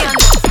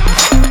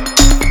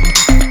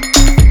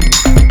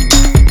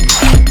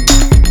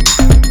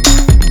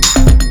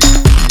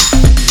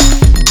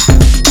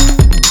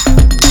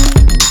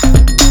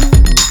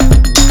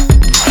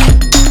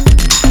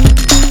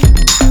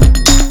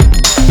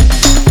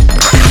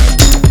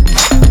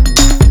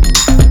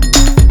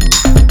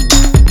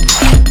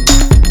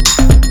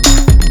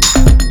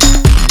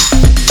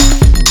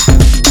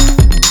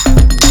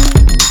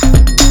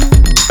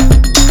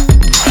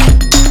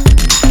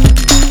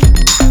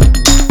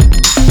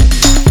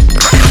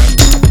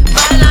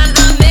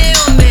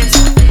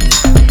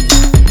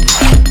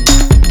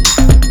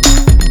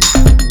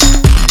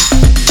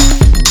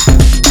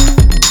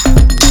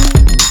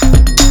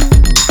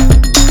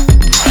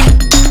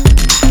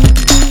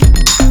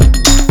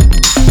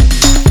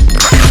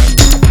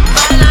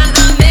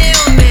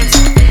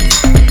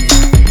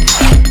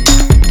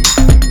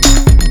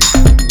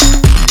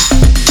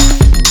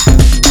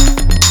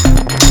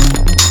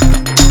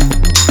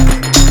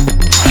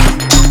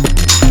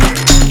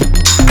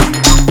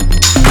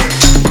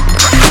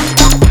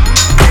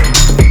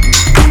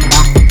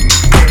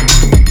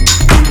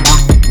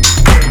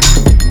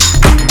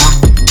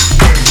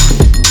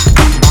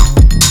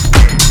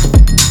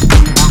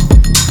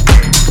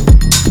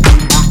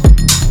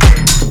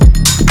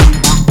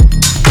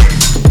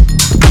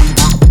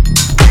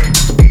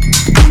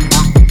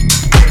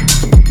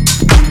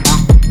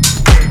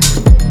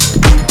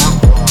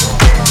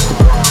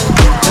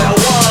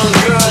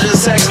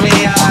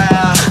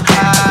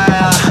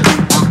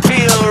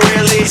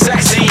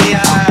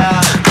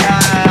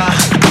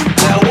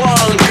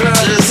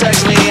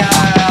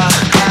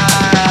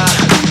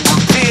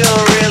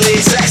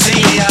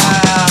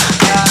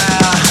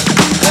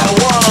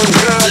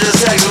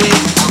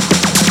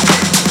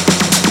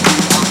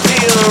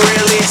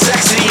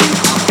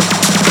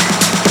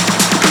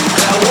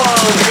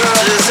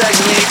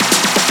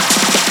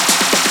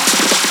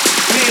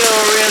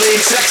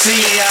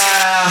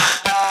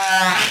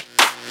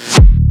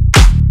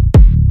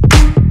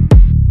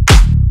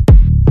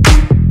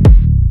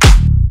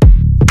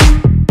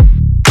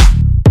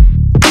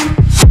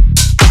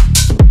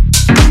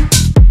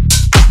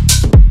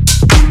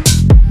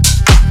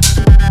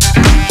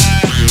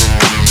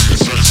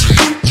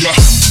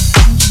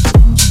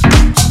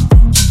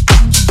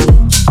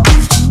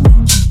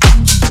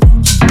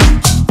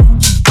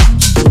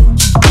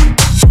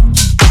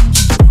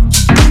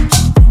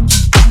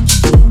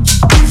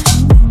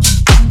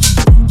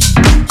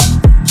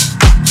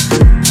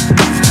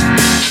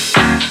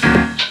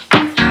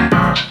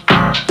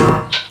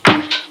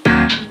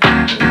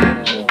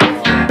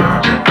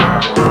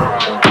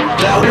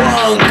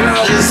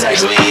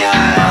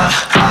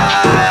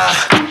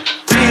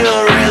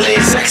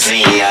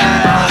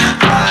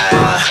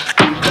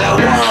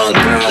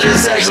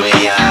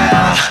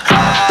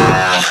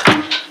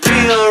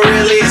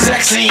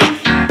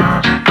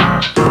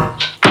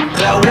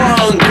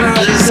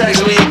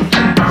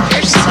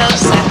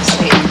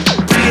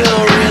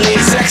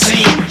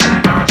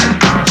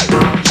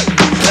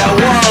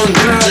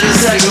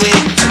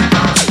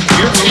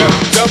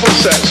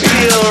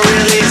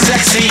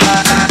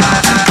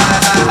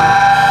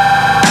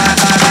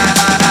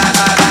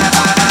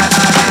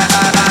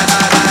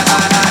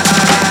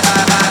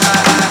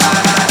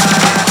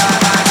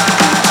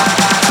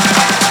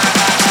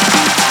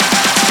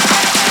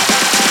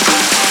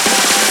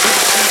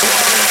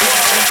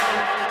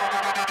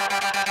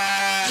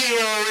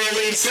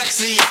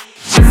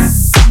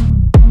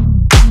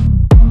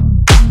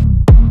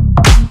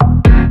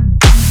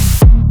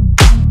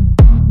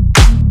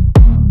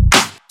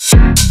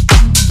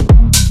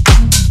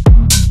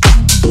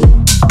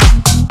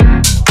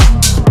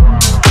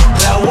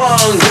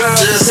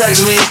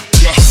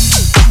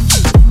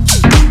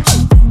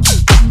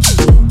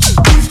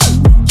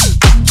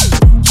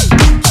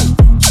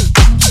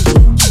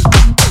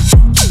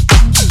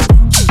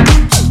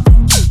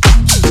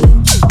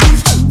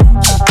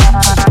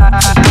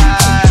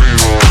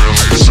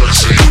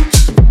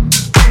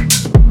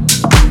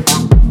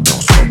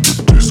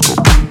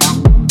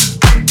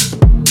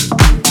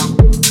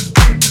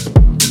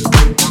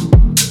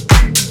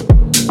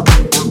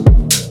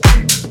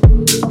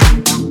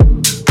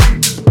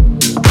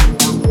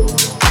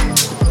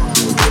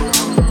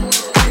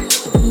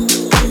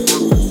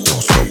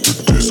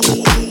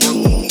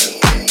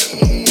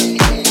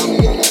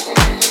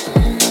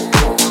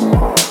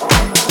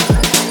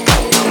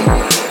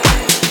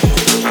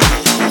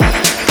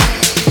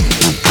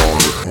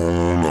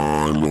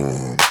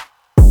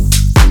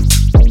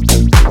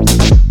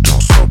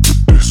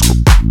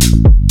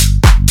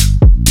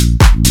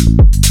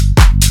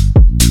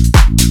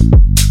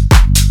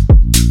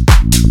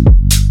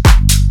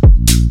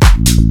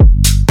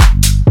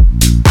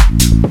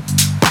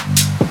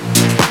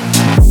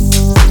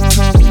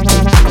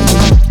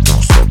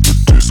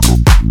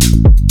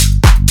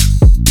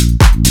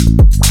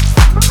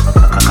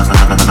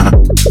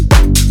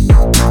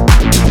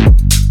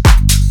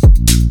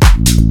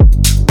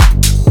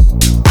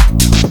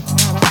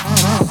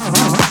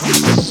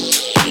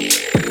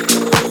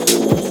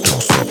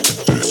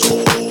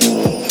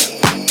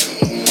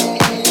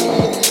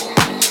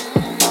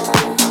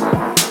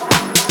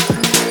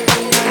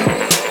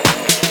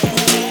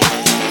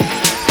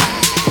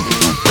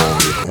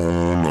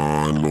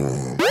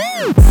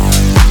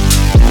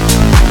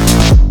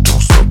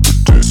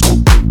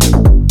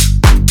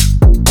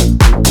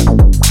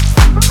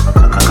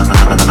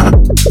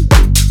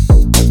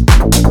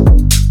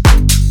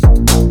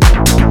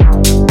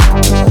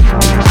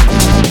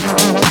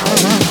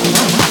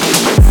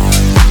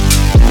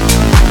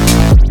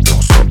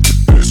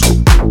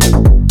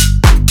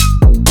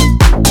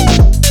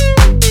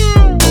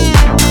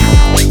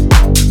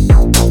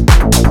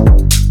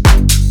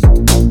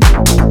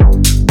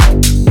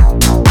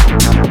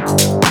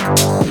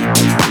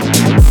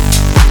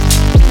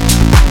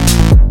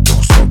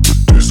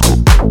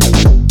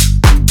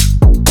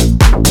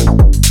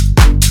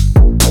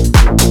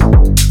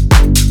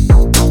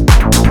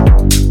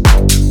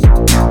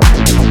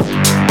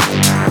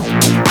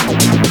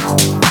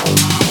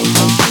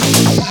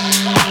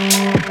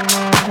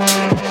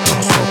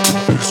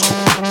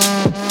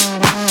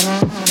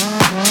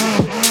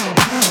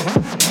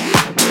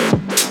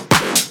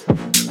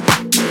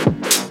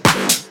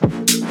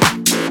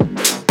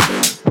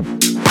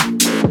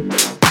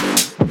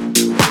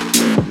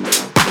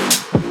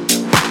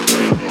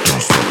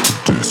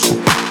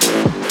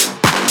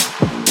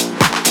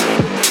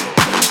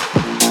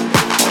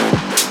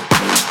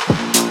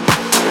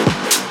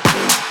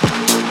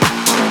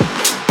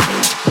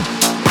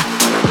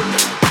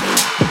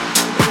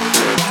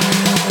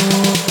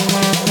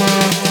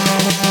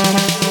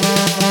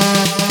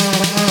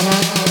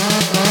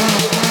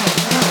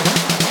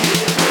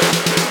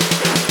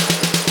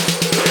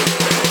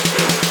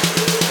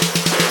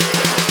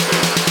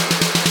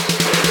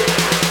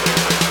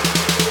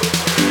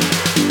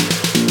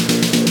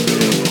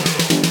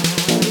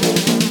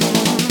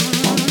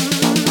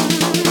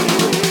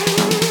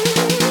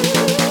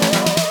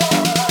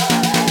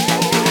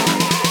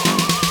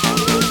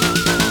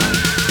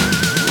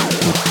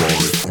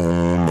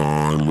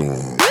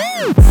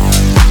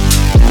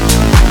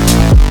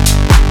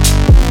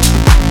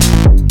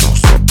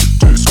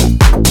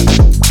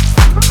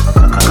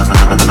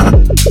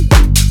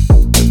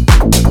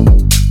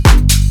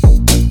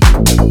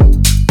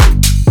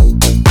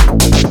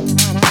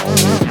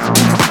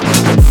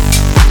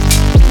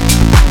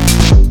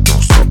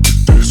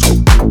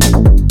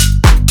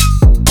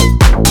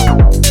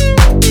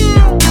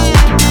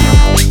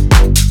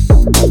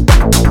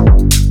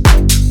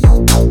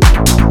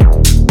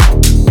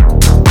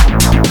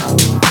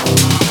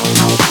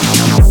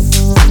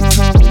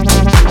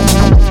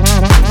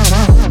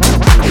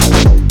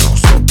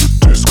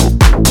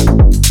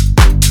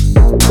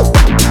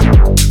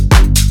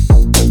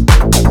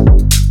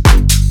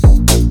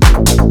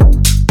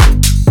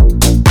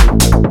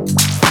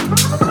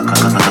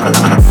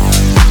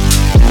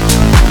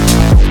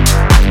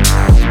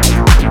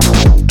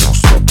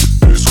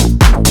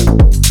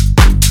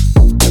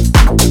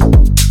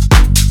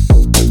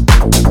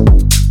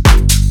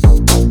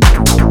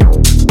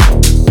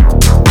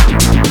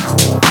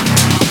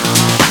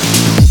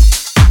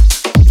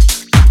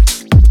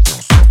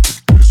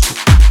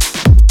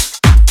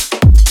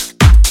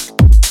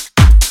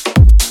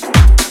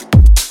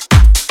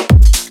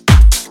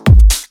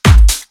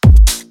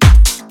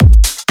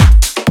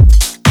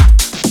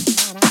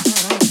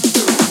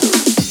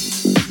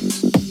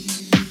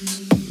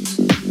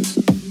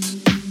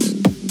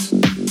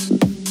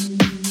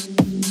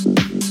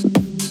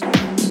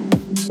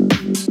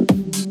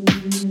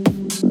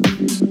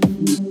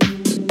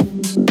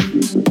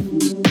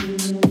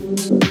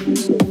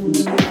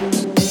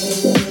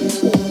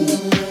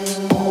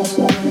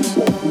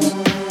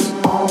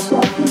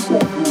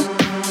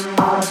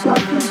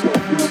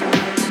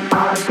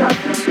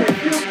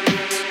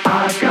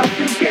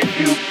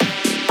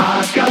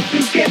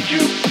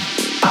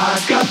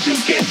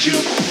you.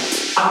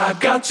 I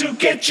got to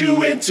get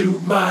you into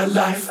my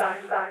life.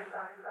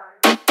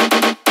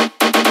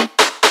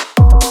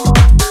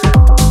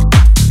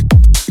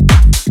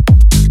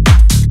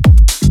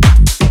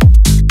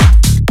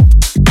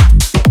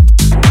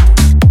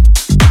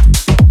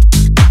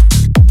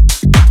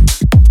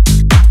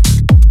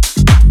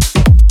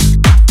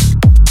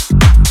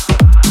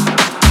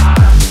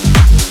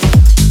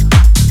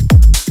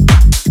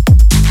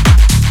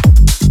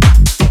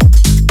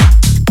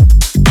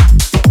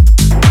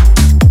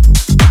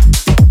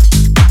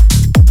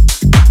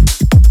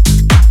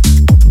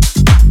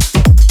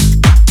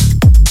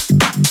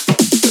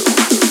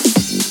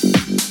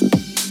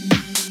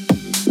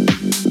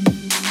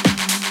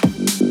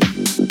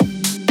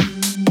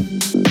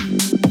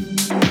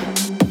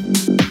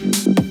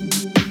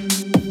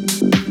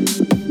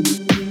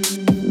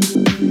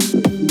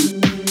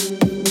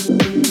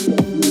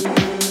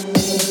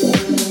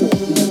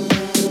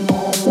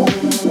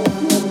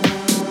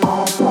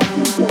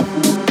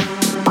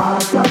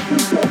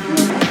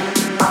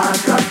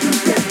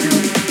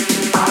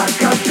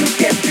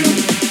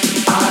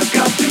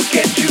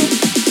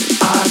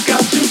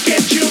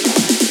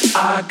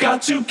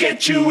 To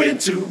get you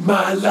into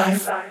my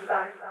life.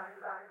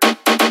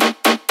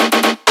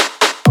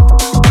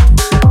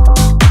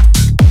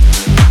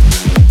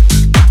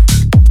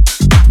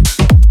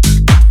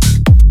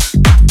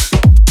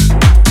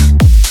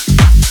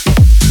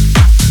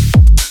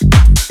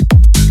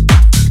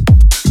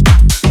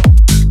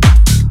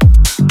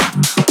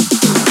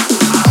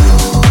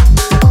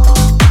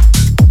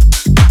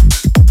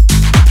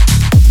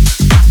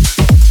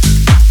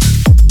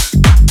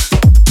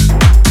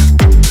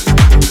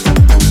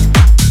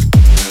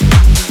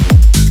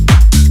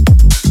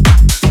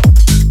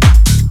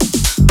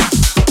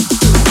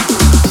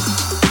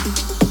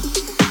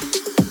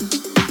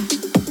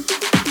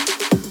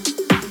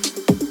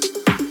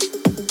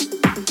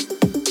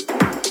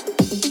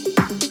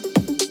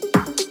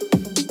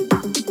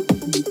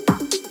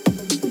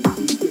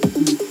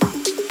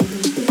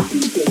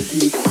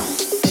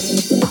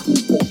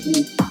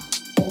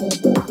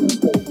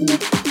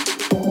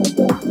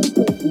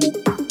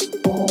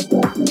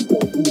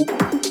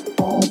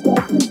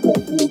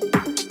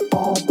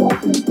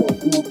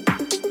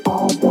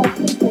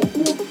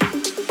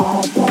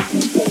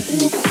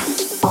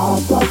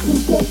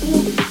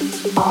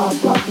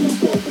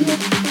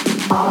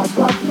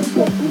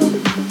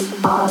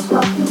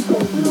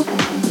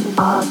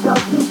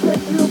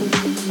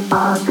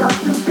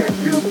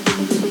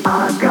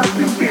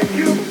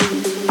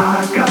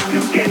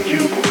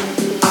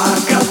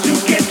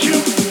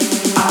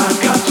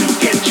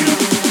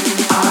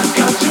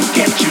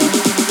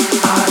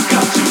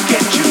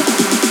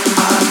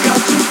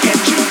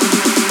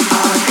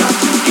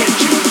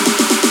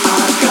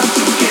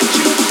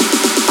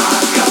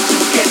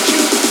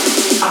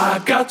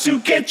 To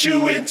get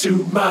you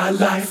into my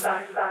life.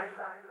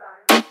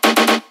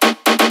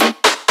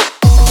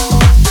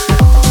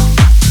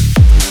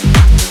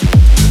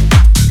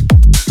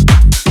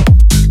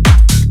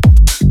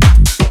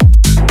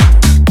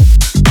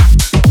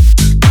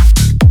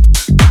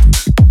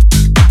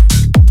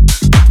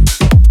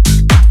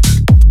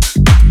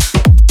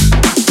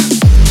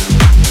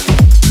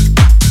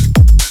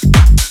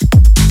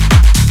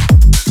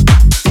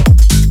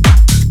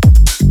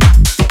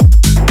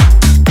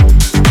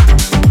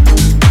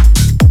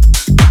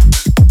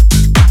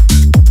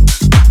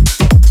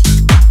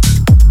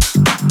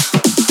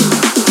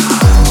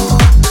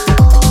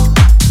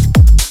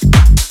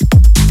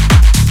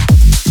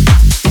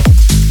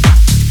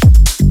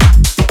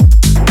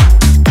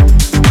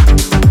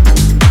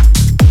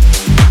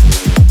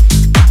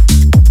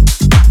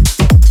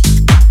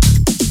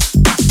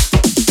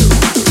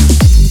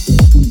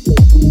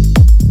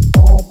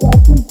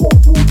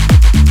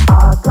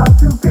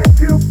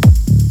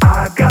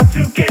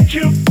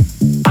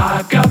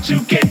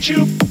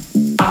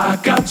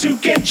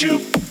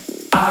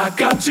 I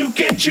got to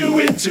get you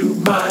into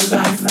my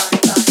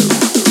life.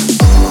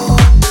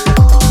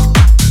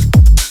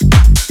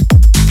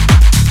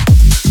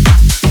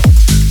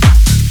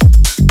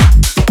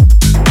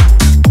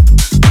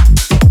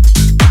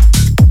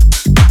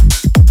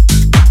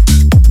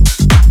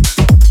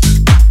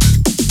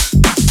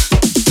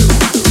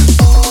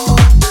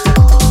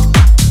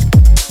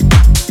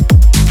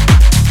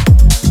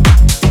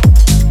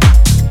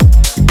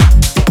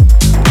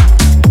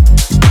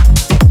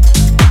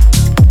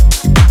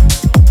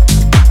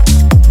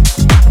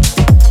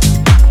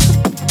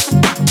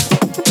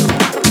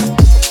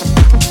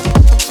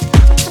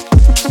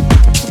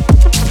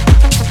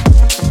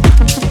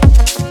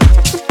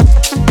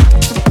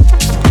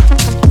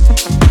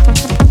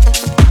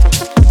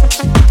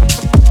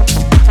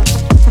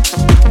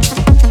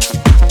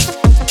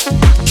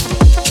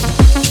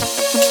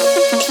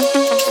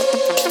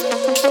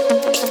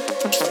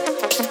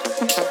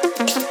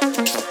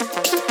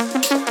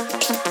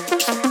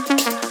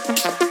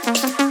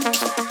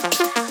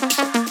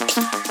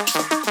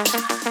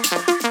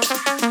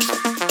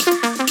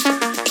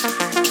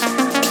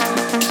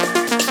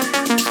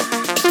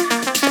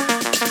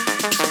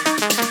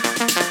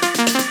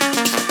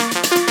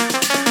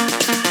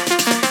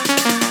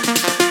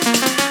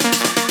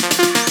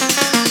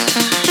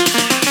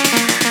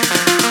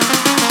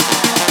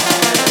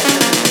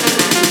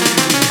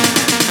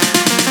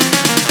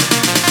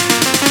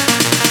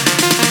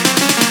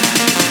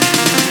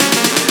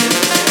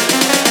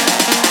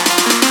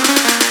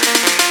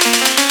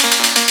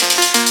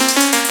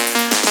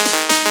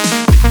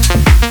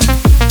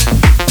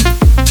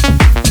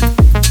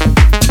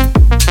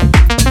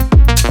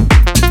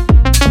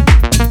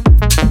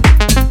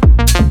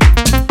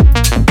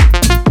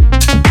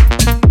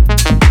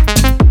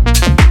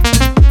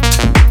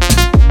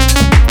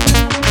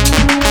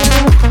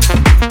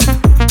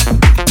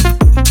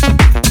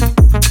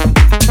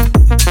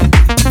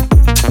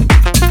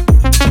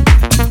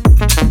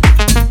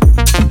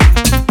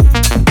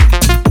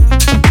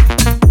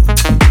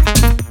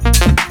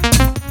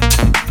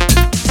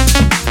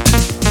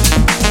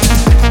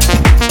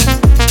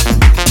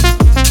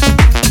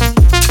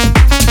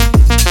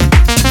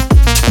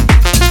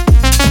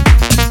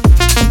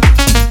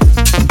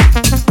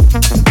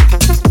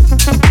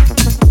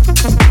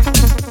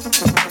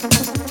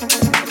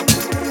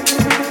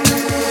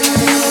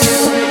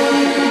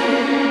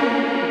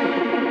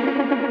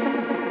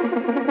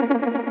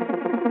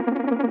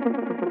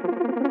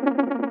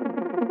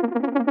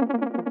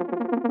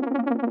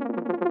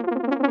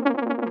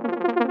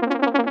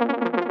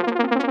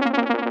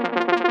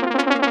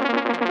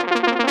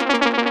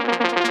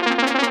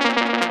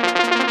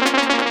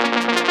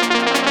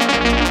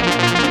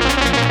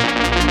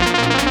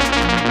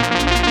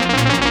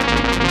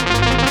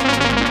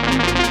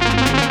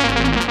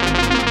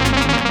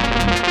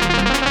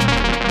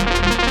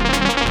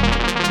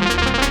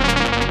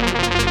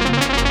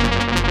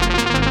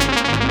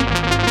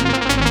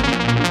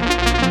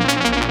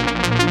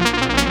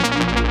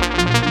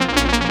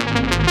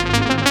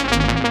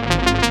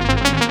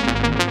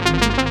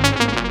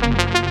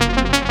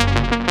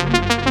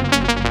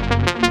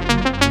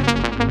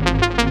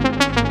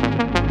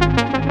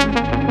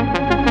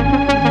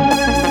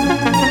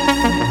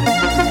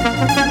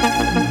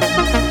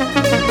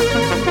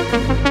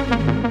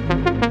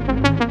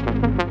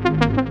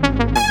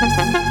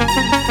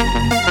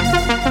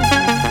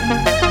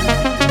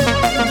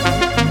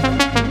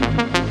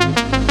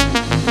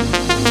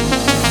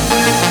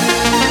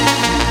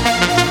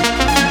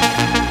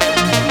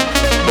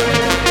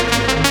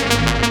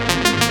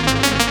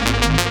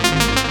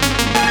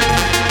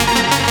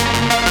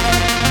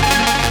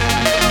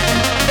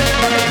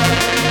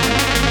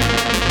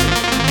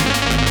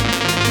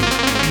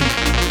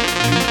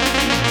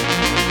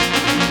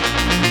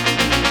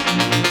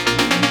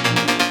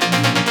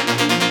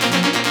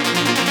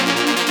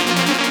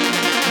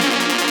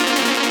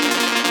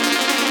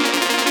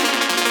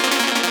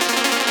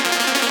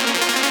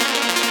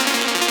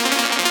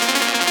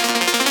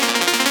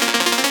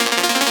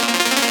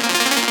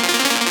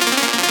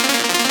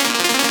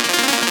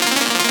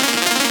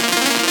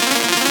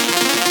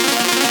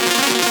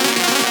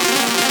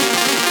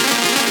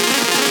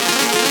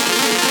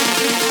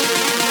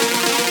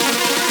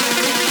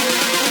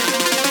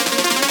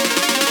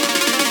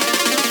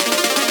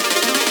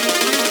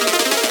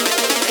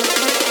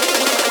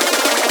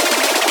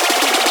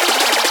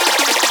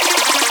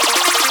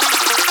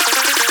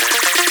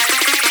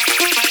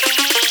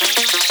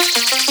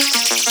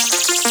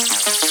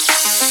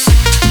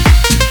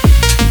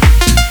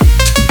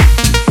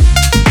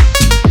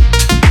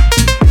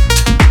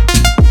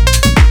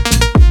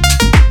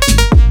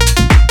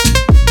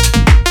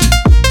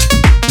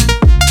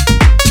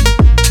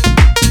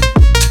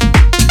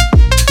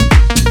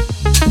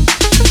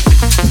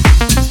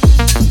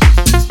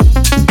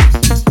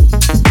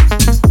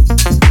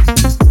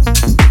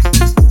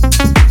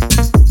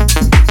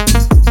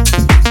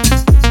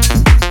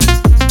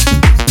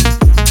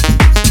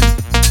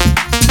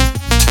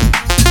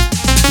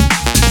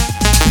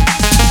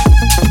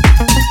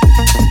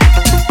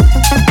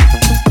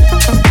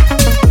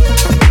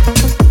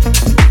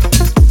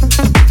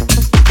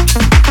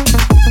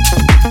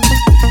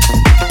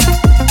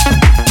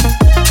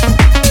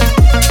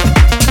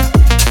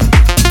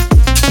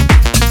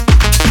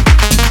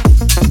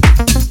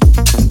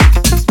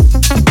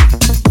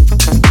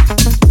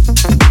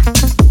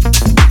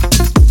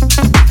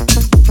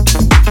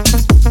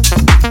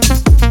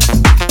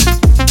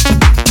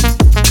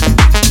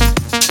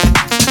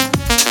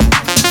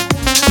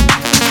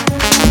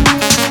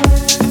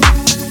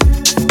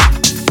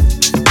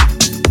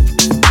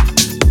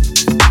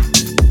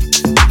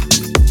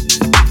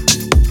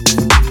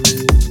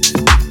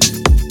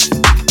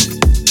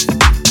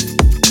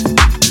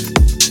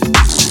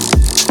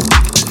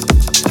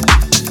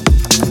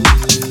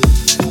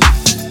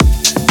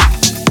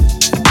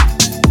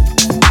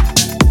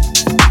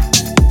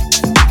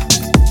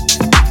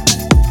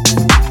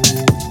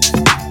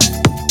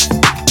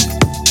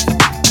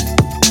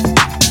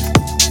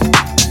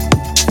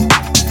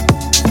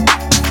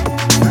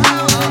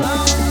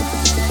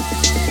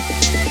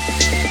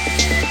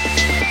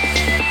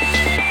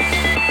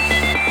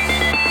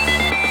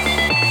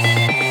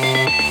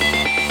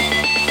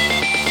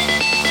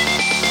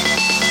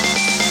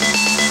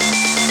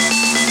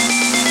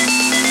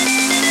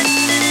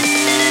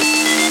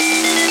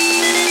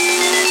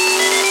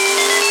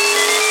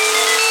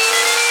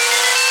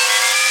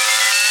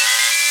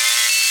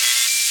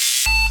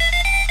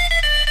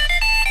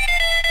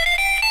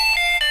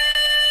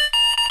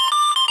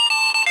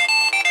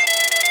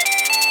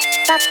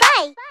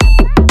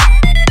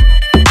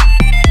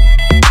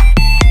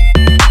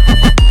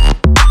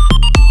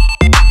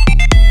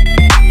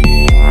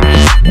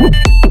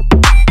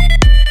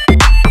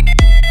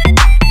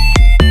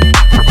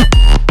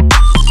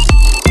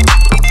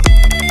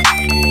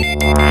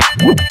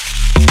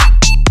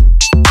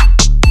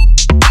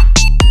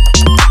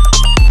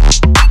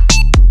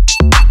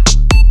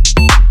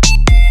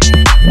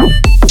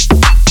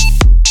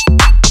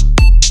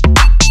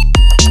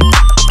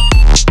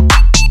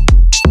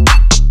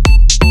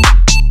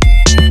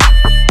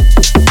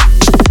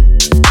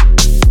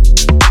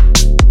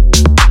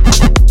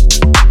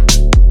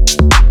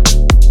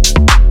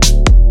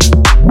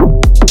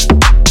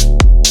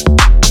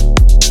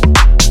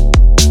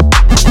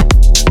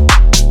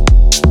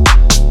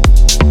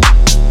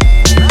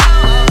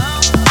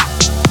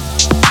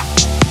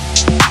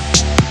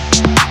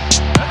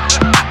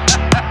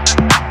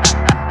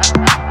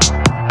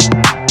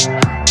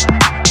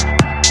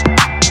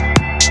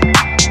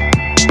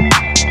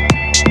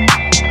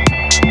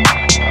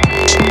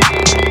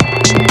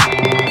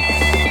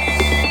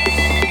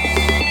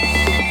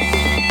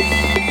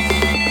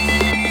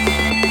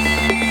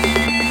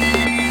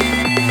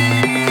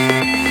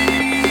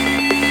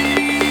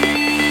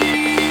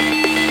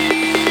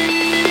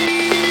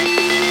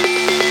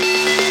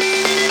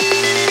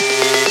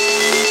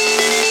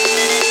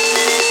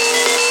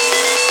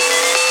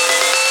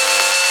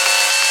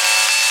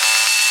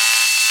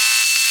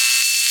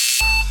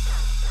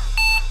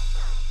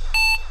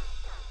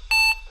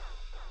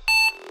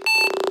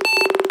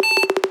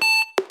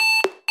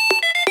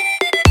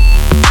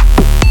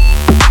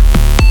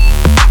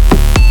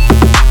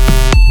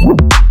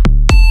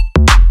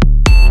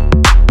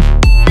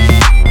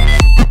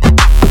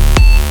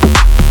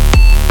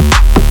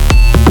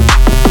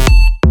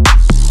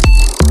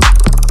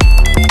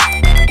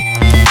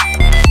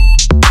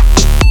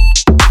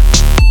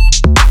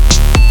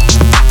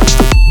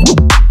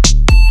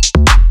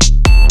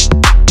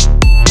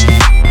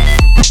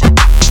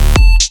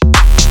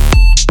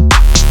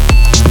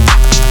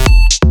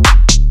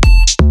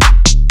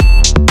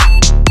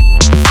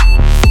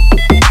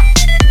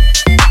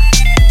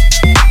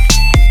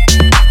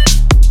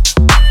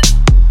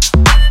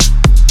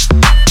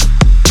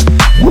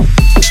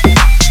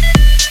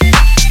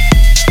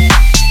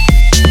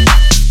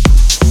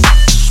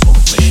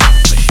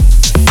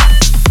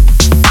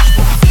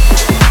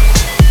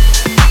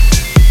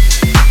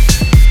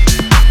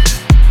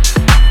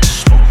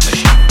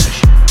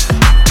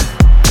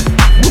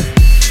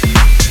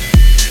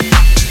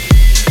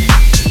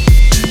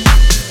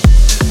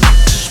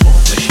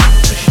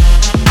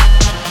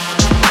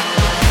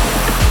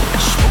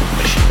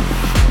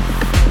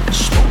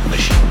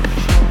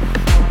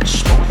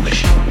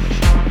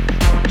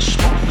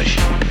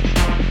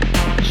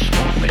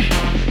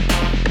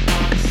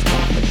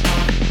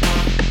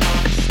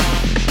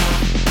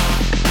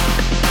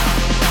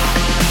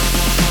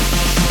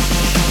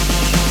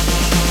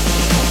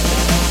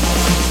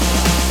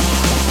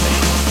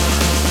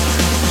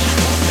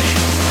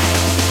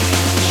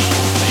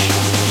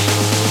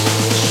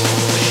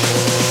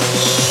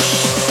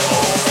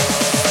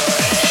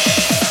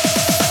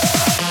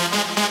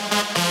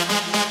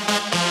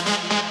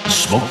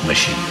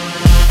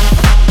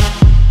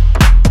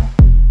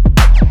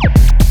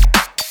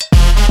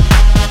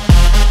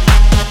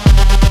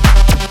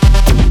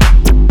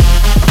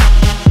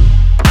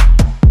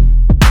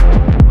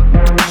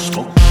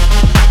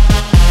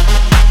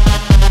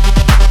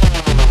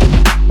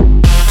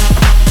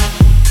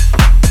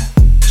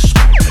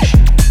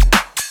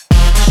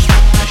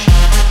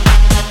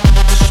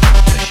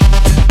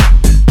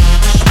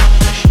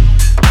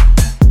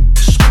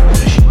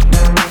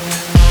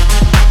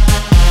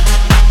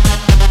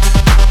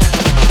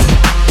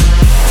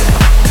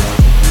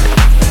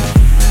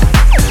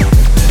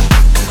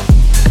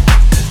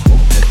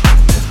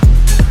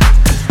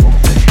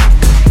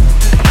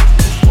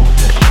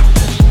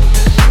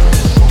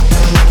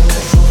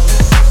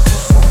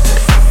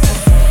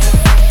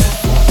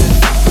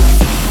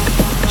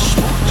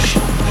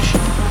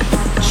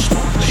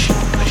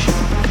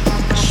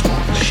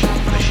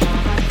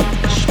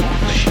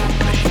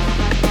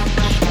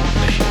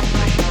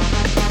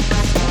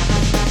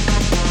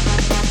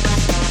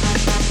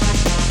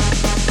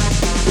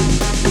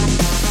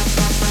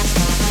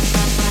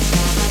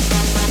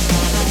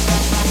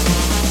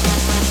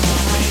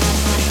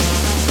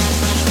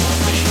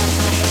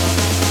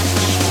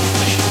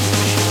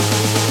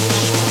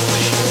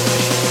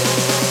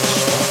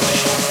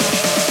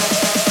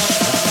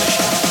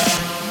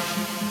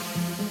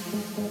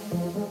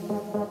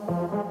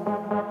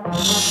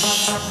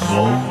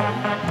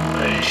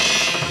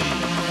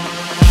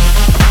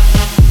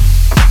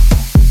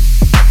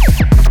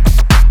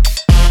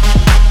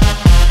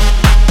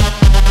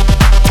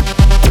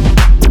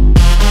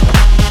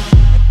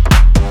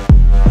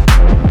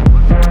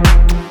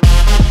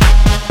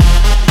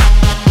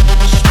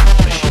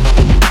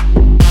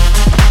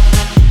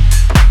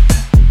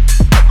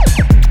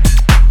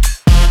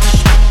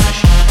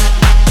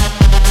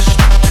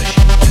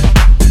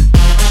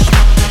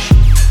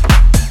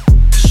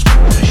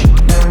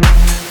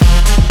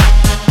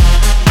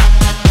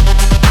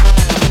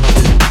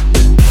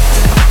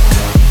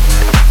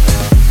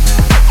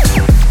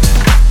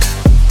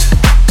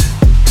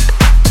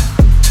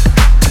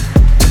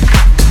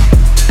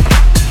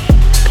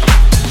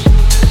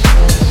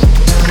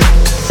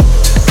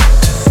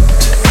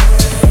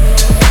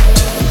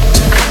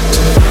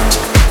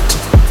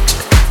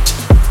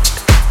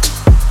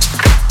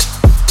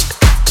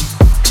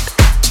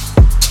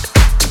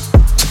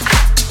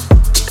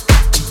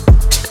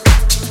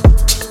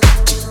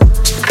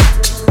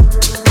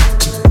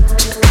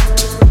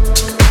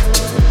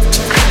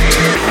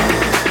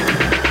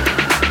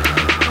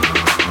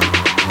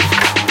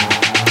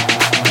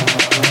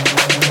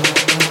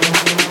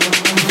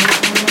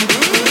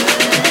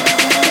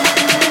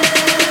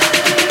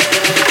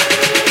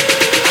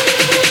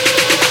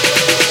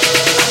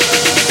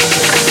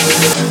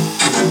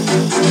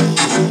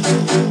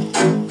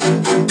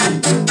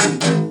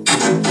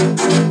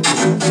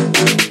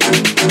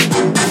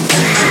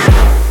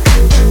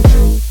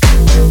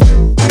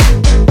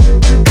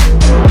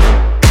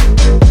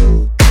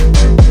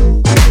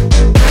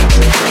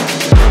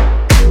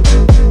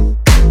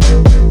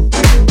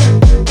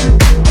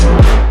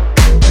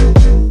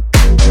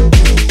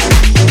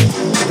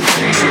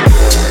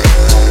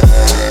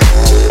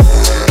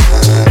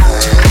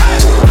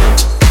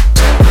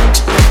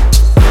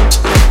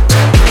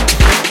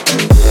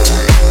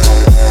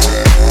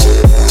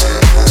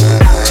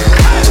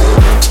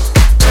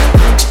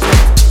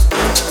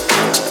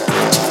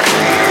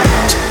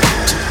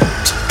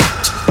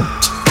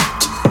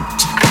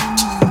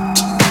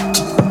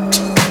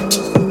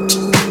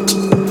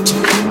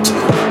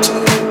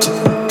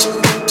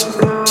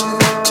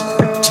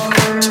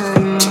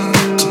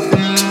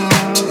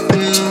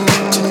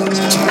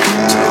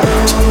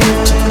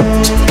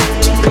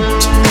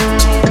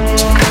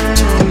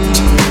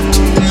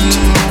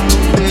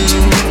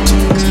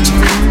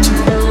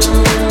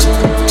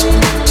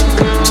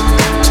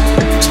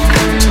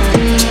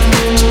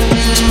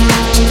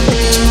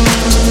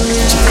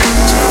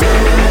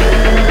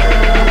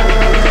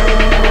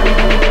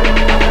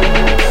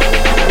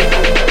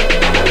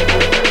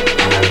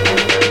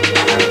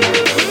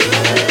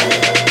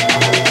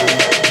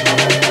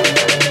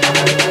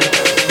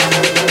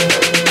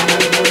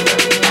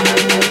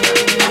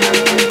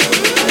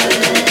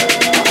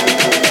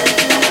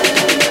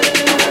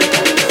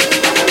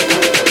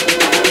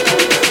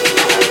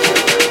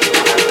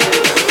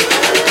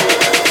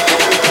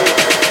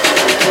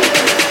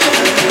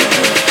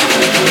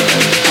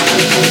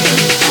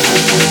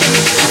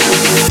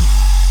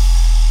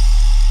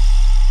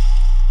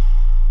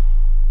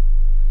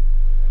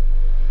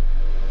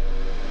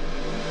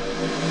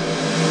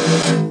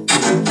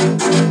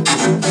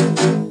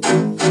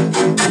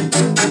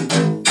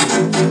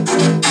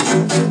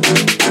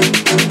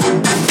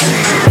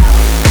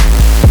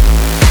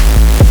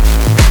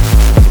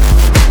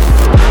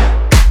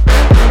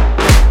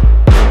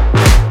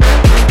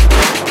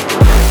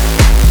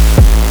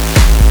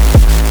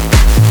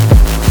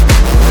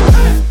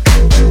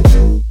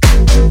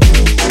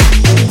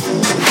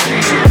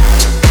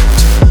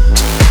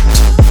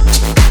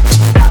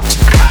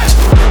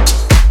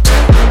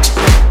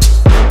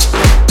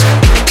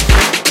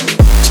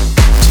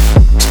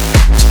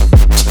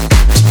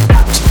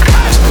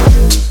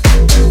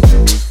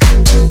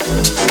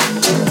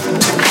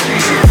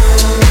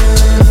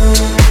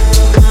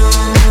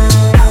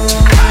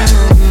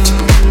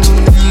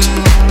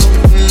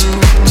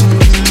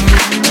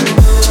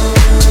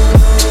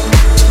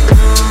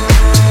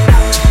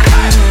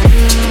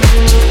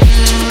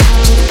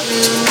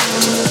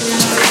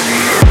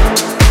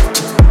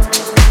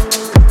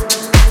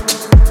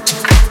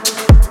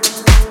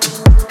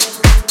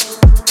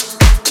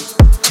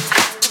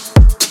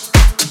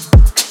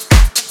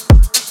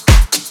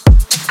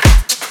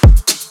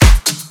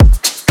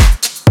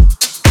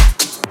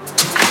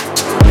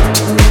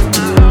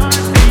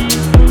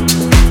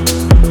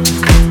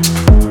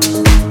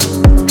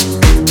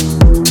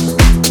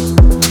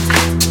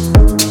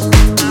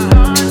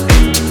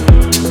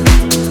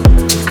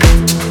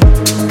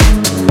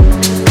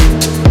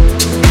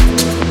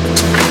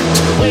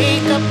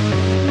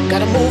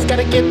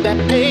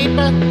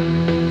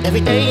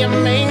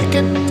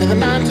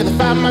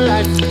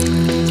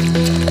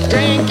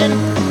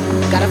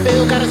 Gotta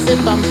feel, gotta sip,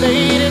 I'm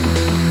faded.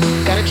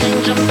 Gotta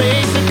change, I'm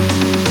basic.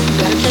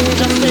 Gotta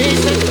change, I'm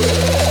basic.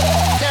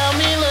 Tell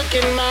me, look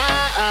in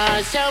my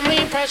eyes. Tell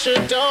me pressure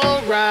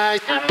don't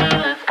rise. Tell me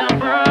let's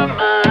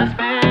compromise,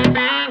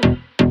 baby.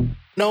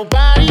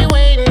 Nobody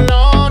waiting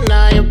all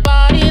night. Your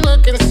body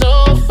looking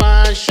so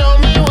fine. Show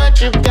me what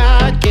you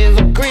got. Give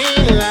a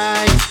green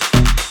light.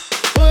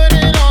 Put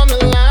it on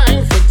the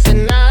line for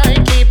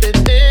tonight. Keep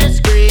it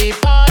discreet.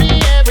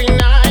 Party every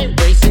night.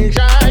 Race and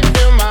drive.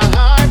 Feel my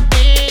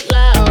heartbeat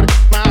loud.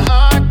 My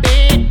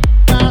heartbeat.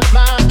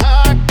 My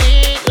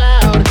heartbeat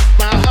loud.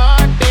 My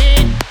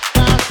heartbeat.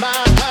 My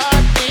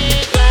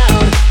heartbeat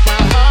loud. My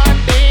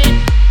heartbeat.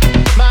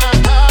 My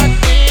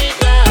heartbeat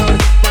loud.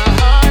 My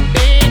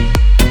heartbeat.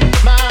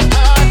 My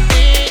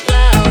heartbeat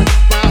loud.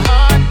 My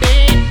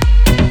heartbeat.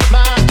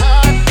 My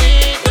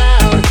heartbeat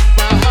loud.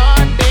 My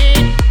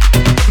heartbeat.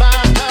 My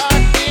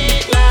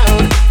heartbeat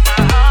loud. My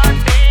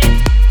heartbeat.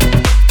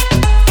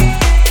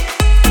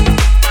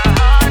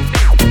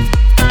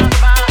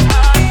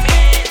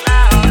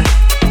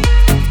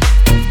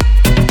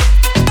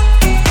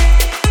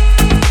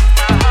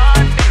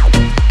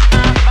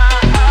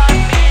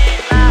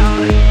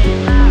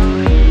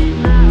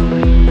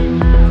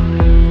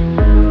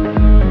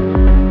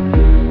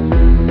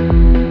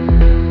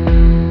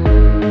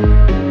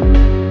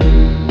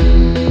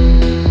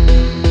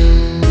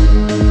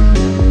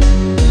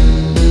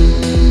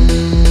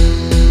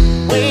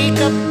 Wake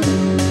up,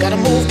 gotta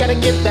move, gotta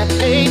get that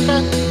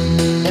paper.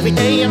 Every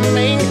day I'm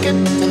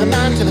making to the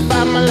 9, to the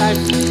 5, my life.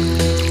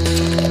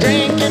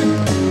 Drinking,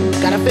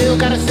 gotta feel,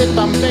 gotta sip,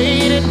 I'm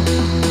faded.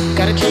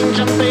 Gotta change,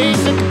 I'm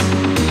basic.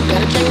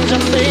 Gotta change,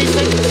 I'm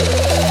basic.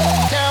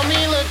 Tell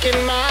me, look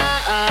in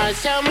my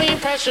eyes. Tell me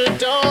pressure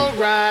don't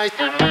rise.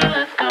 Tell me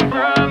let's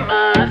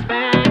compromise,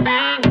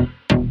 baby.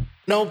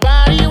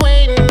 Nobody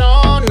waiting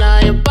all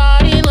night. Your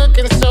body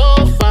looking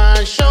so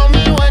fine. Show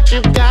me what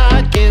you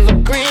got. Give a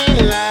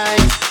green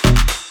light.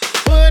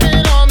 Put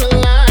it on the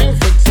line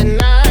for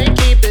tonight.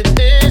 Keep it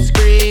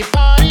discreet.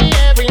 Party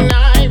every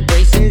night.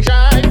 Race and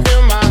drive.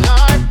 Feel my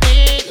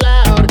heartbeat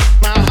loud.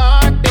 My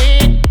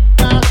heartbeat.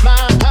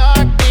 My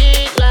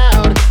heartbeat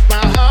loud.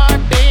 My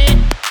heartbeat.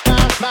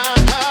 My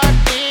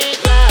heartbeat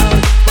loud.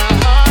 My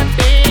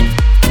heartbeat.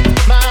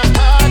 My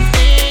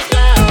heartbeat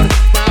loud.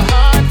 My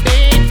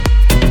heartbeat.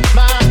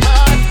 My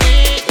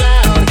heartbeat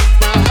loud.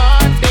 My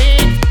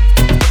heartbeat.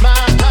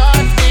 My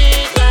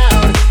heartbeat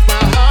loud.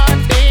 My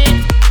heartbeat.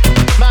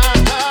 My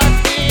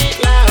heartbeat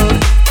loud.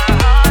 My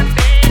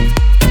heartbeat.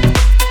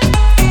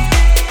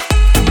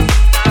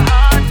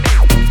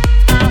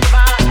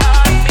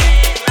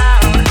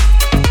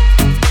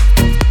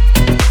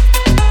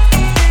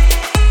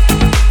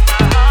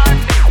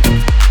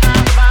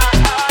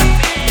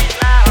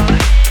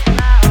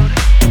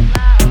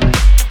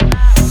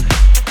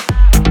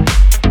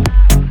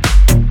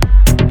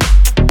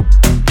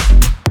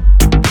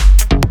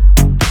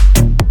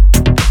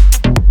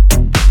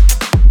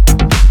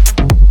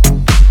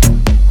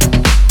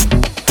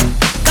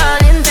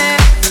 Caliente,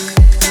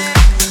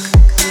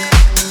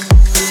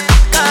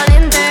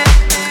 caliente,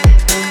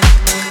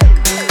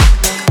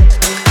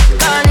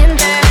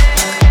 caliente,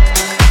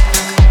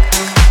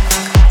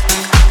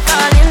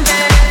 caliente.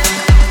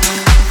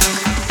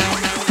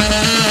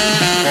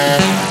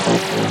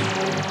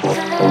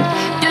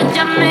 Yo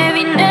ya me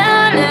vine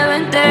al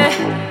evento.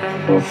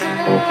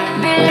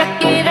 Vi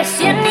aquí de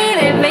 100 y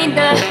de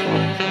 20.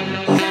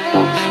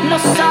 No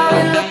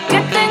sabes lo que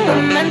tengo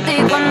en mente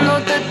y cuando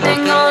te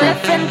tengo de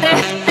frente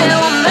te voy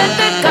a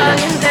meter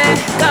caliente,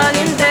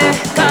 caliente,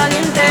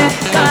 caliente,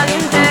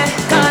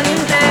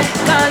 caliente,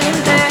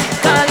 caliente,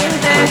 caliente,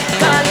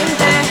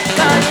 caliente,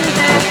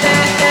 caliente,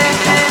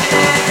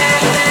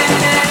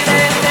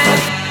 caliente.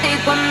 Y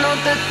cuando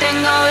te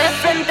tengo de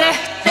frente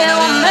te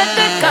voy a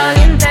meter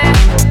caliente.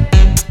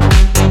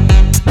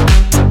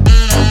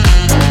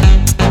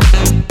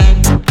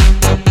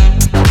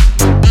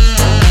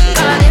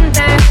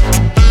 Caliente.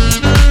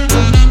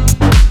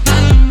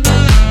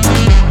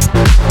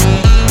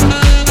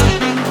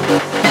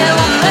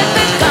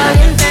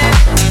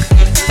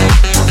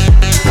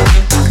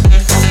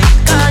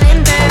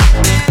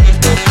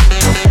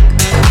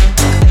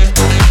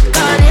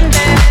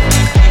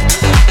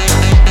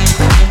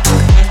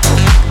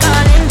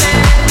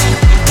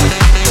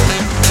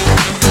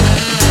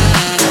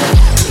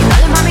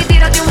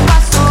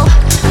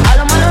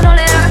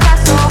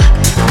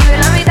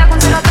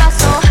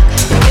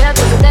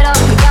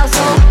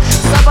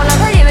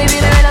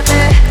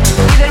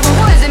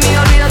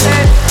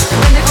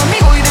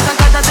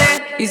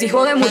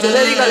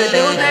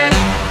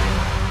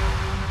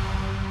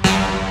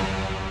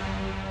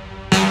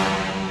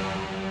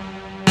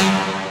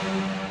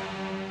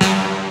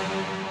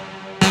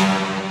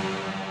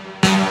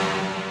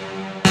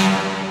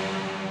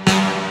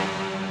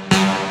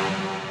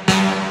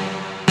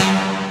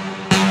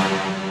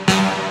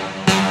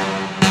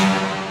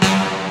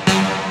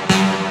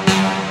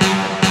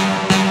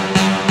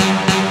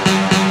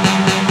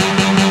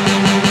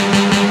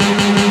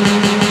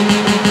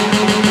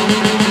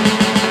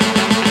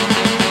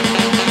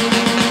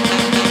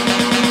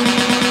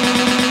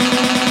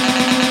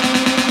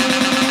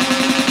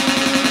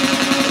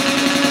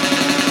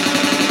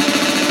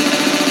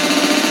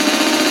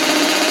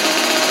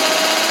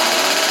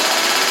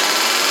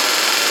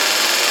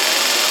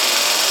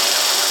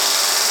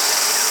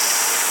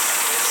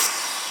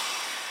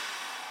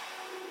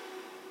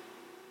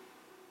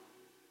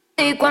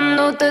 Y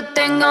cuando te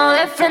tengo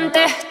de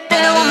frente, te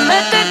voy a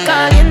meter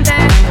caliente.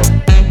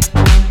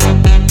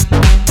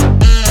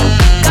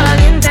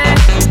 Caliente.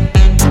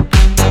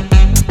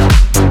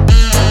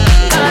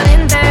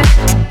 Caliente.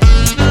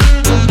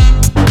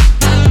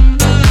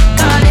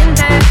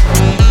 Caliente.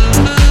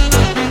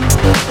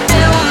 Te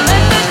voy a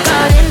meter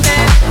caliente.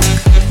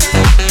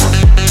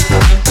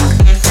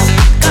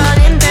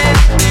 Caliente.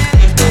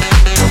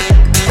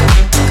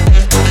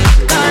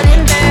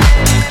 Caliente.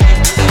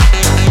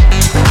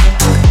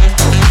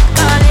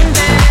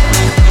 Caliente.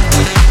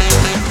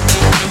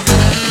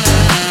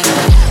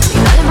 Y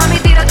dale mami,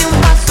 tírate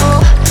un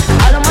paso.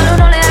 A lo malo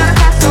no le hagas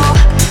caso.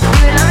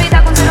 Vive la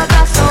vida con cero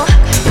atraso.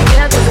 Y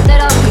quédate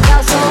soltera en mi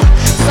caso.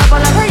 Sal por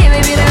la calle,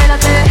 baby,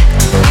 revélate.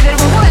 Y del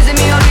bobo ese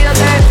mío,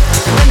 olvídate.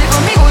 Vente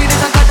conmigo y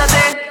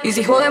desacátate. Y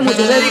si jode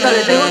mucho,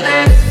 dedícale, te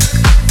bote.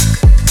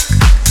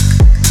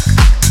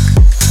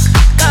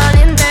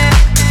 Caliente.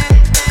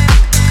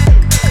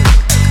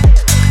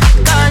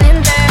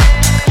 Caliente.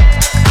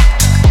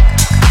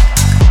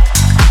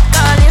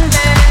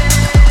 Caliente.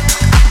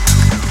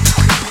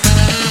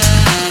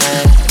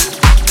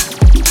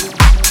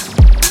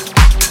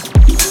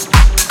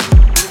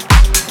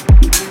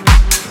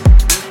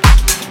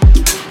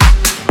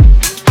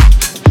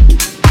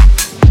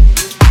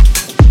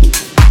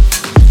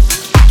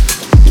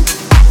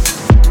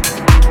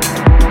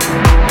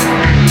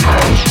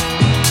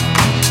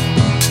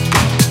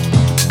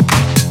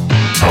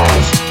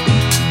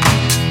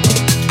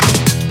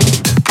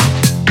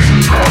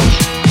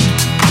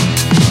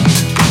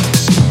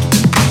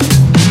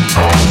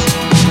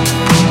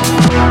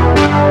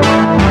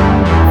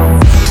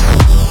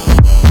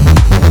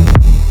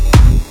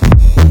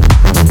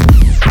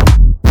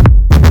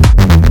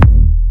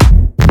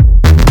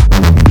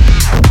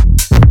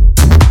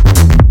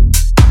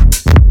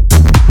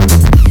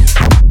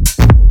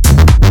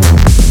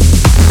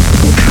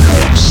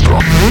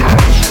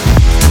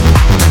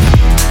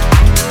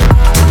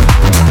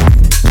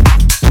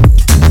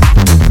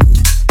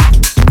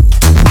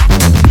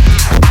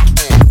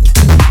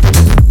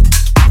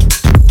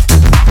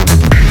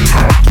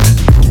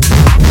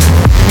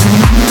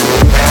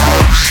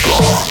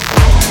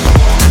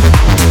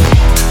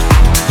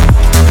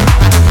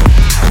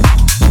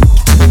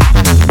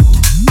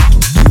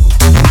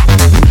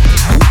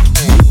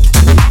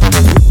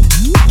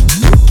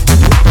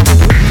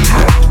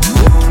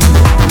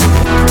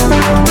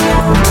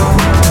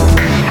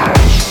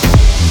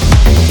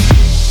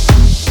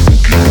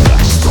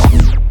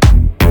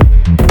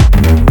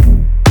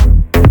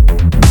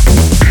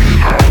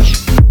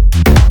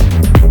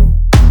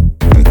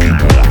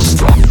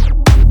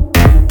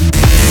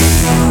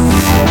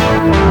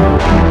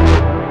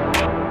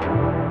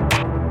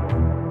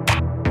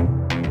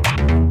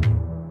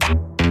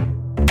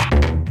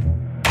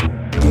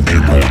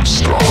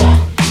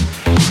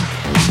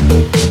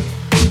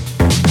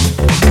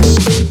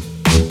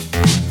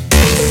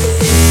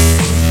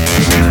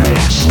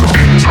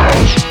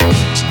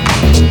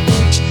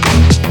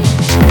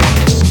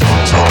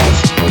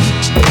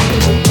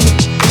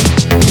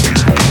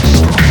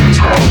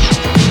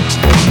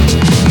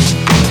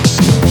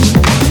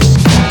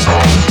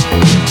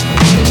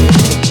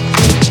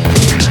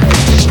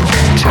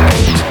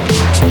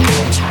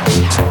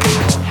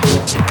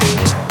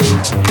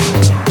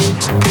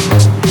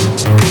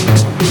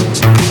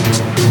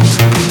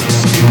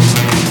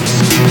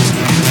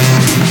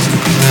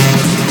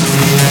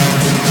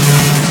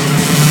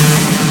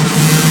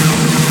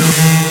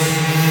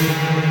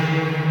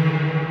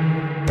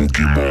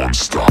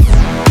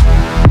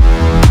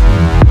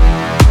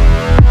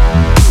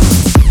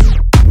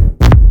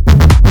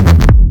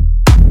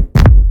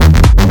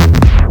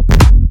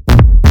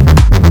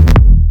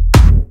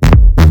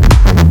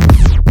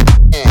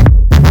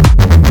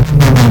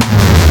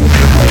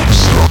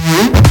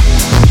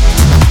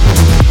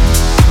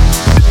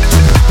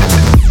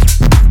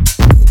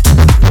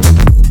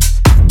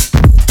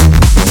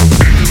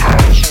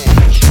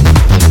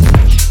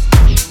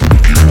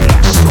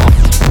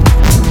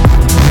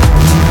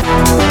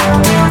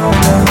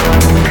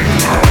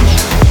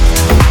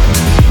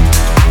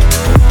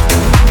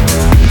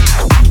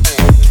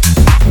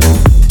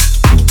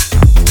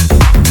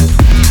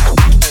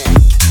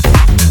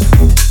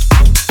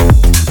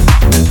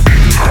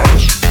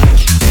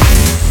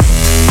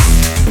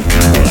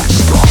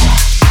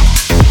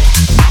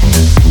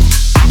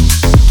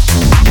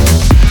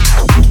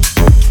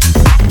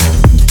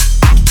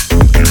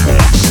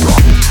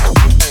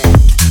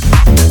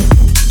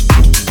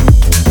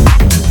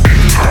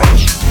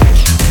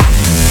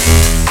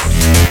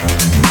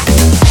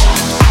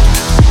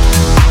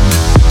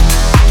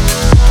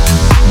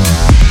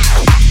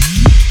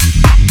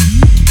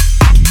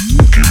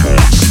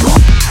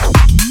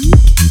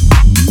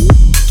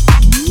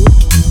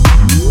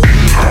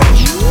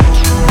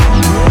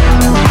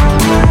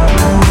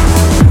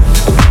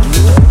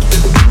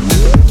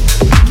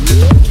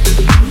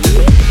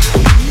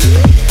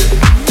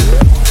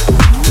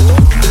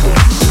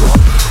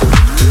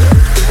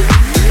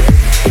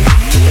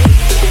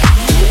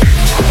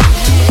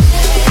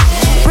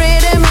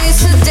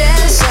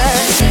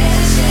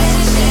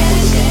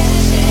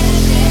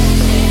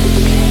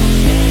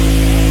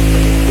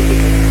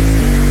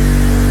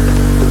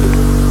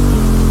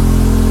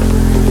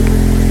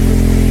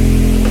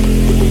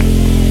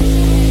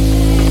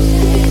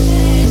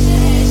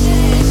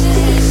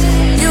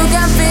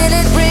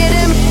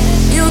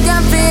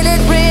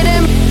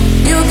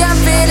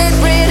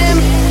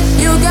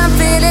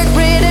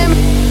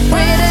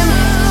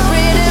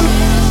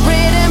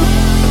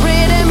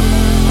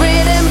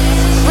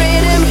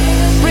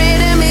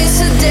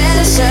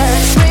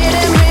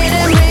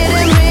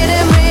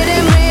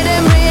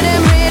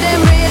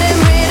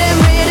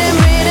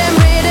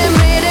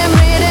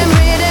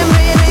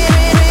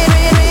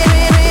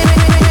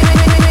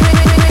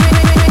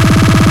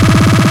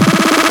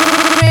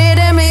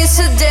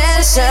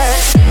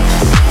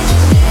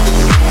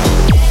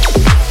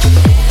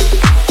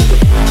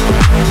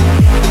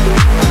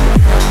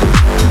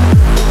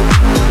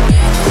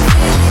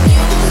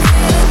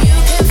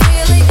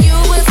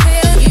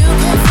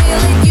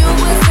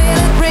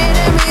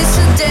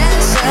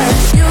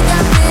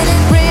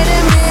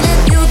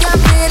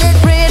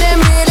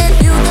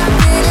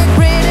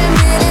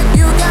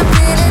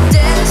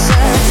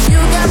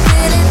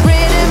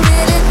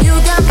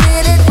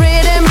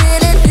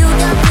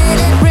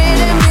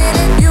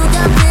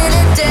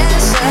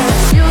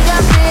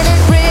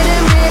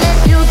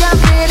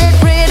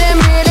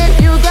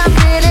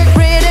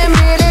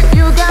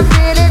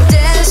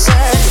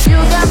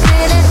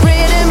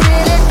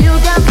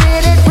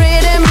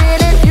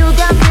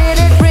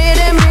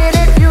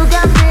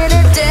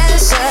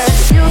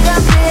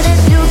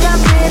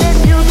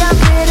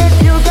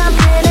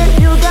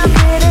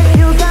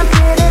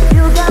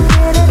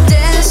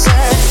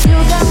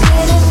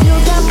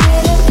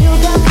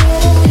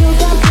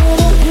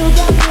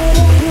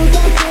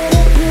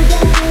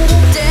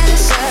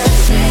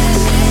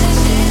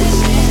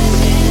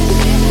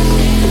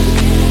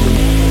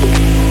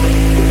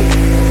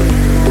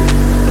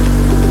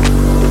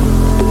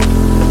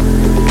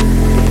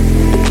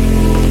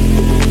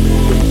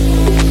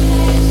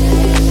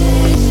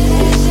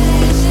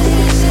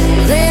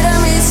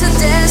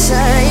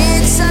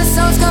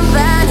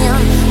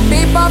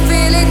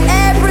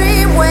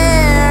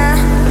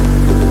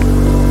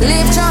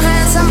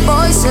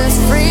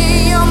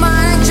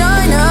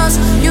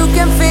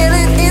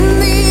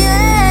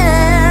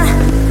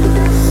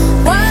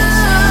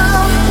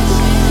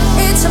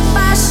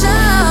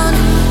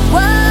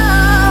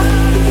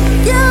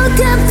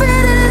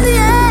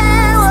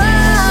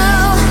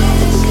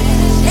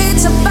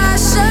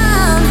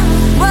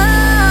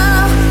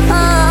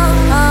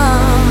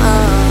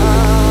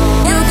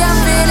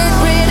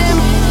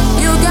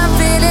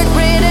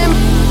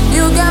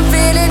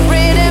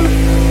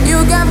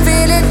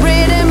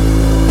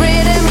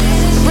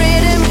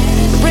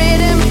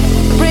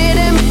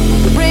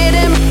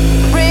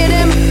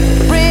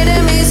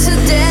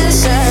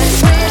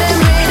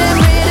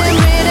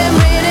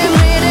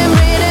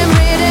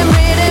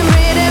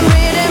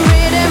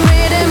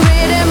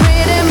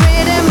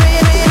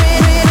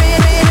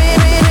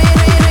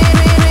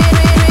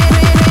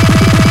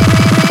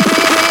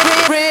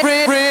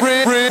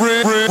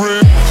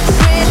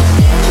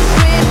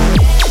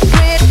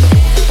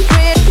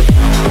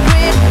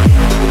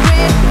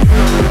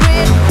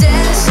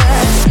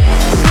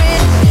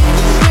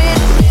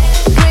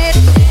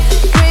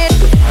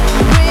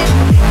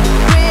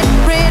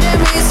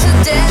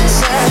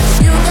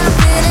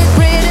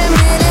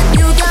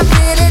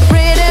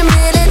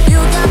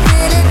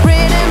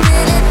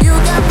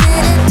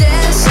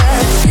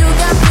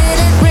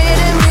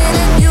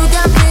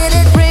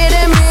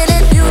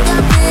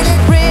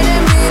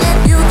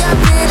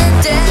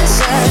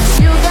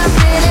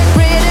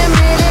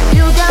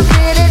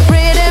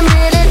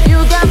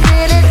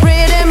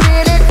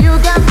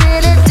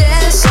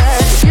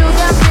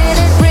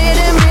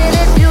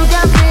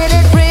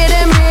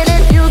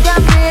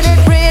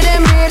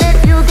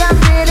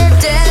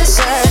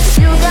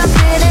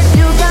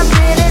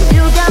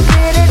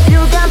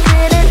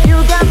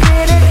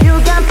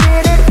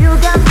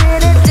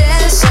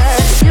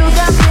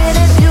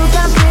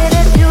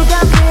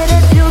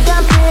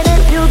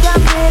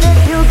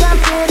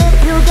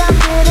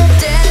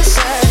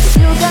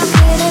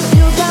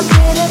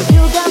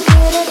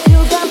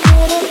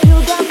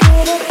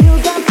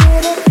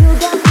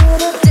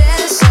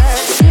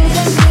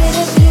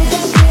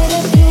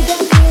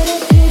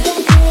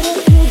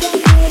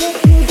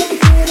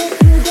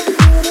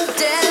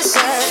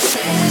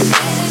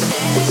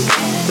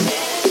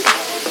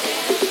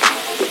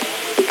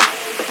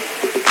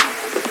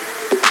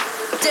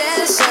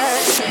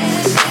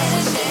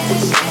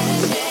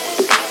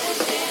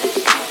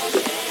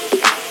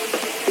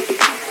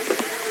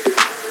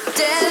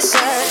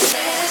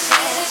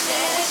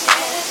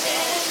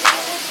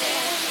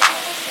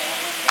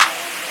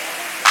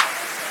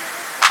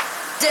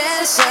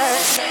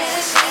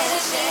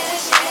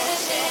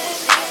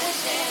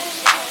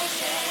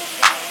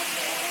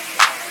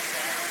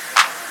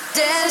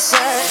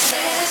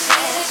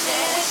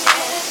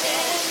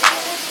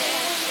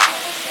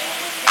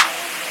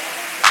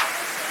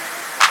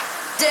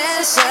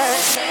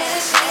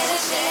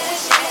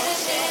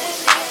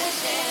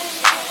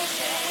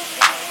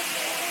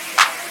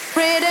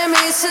 Freedom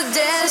is a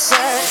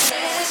dancer.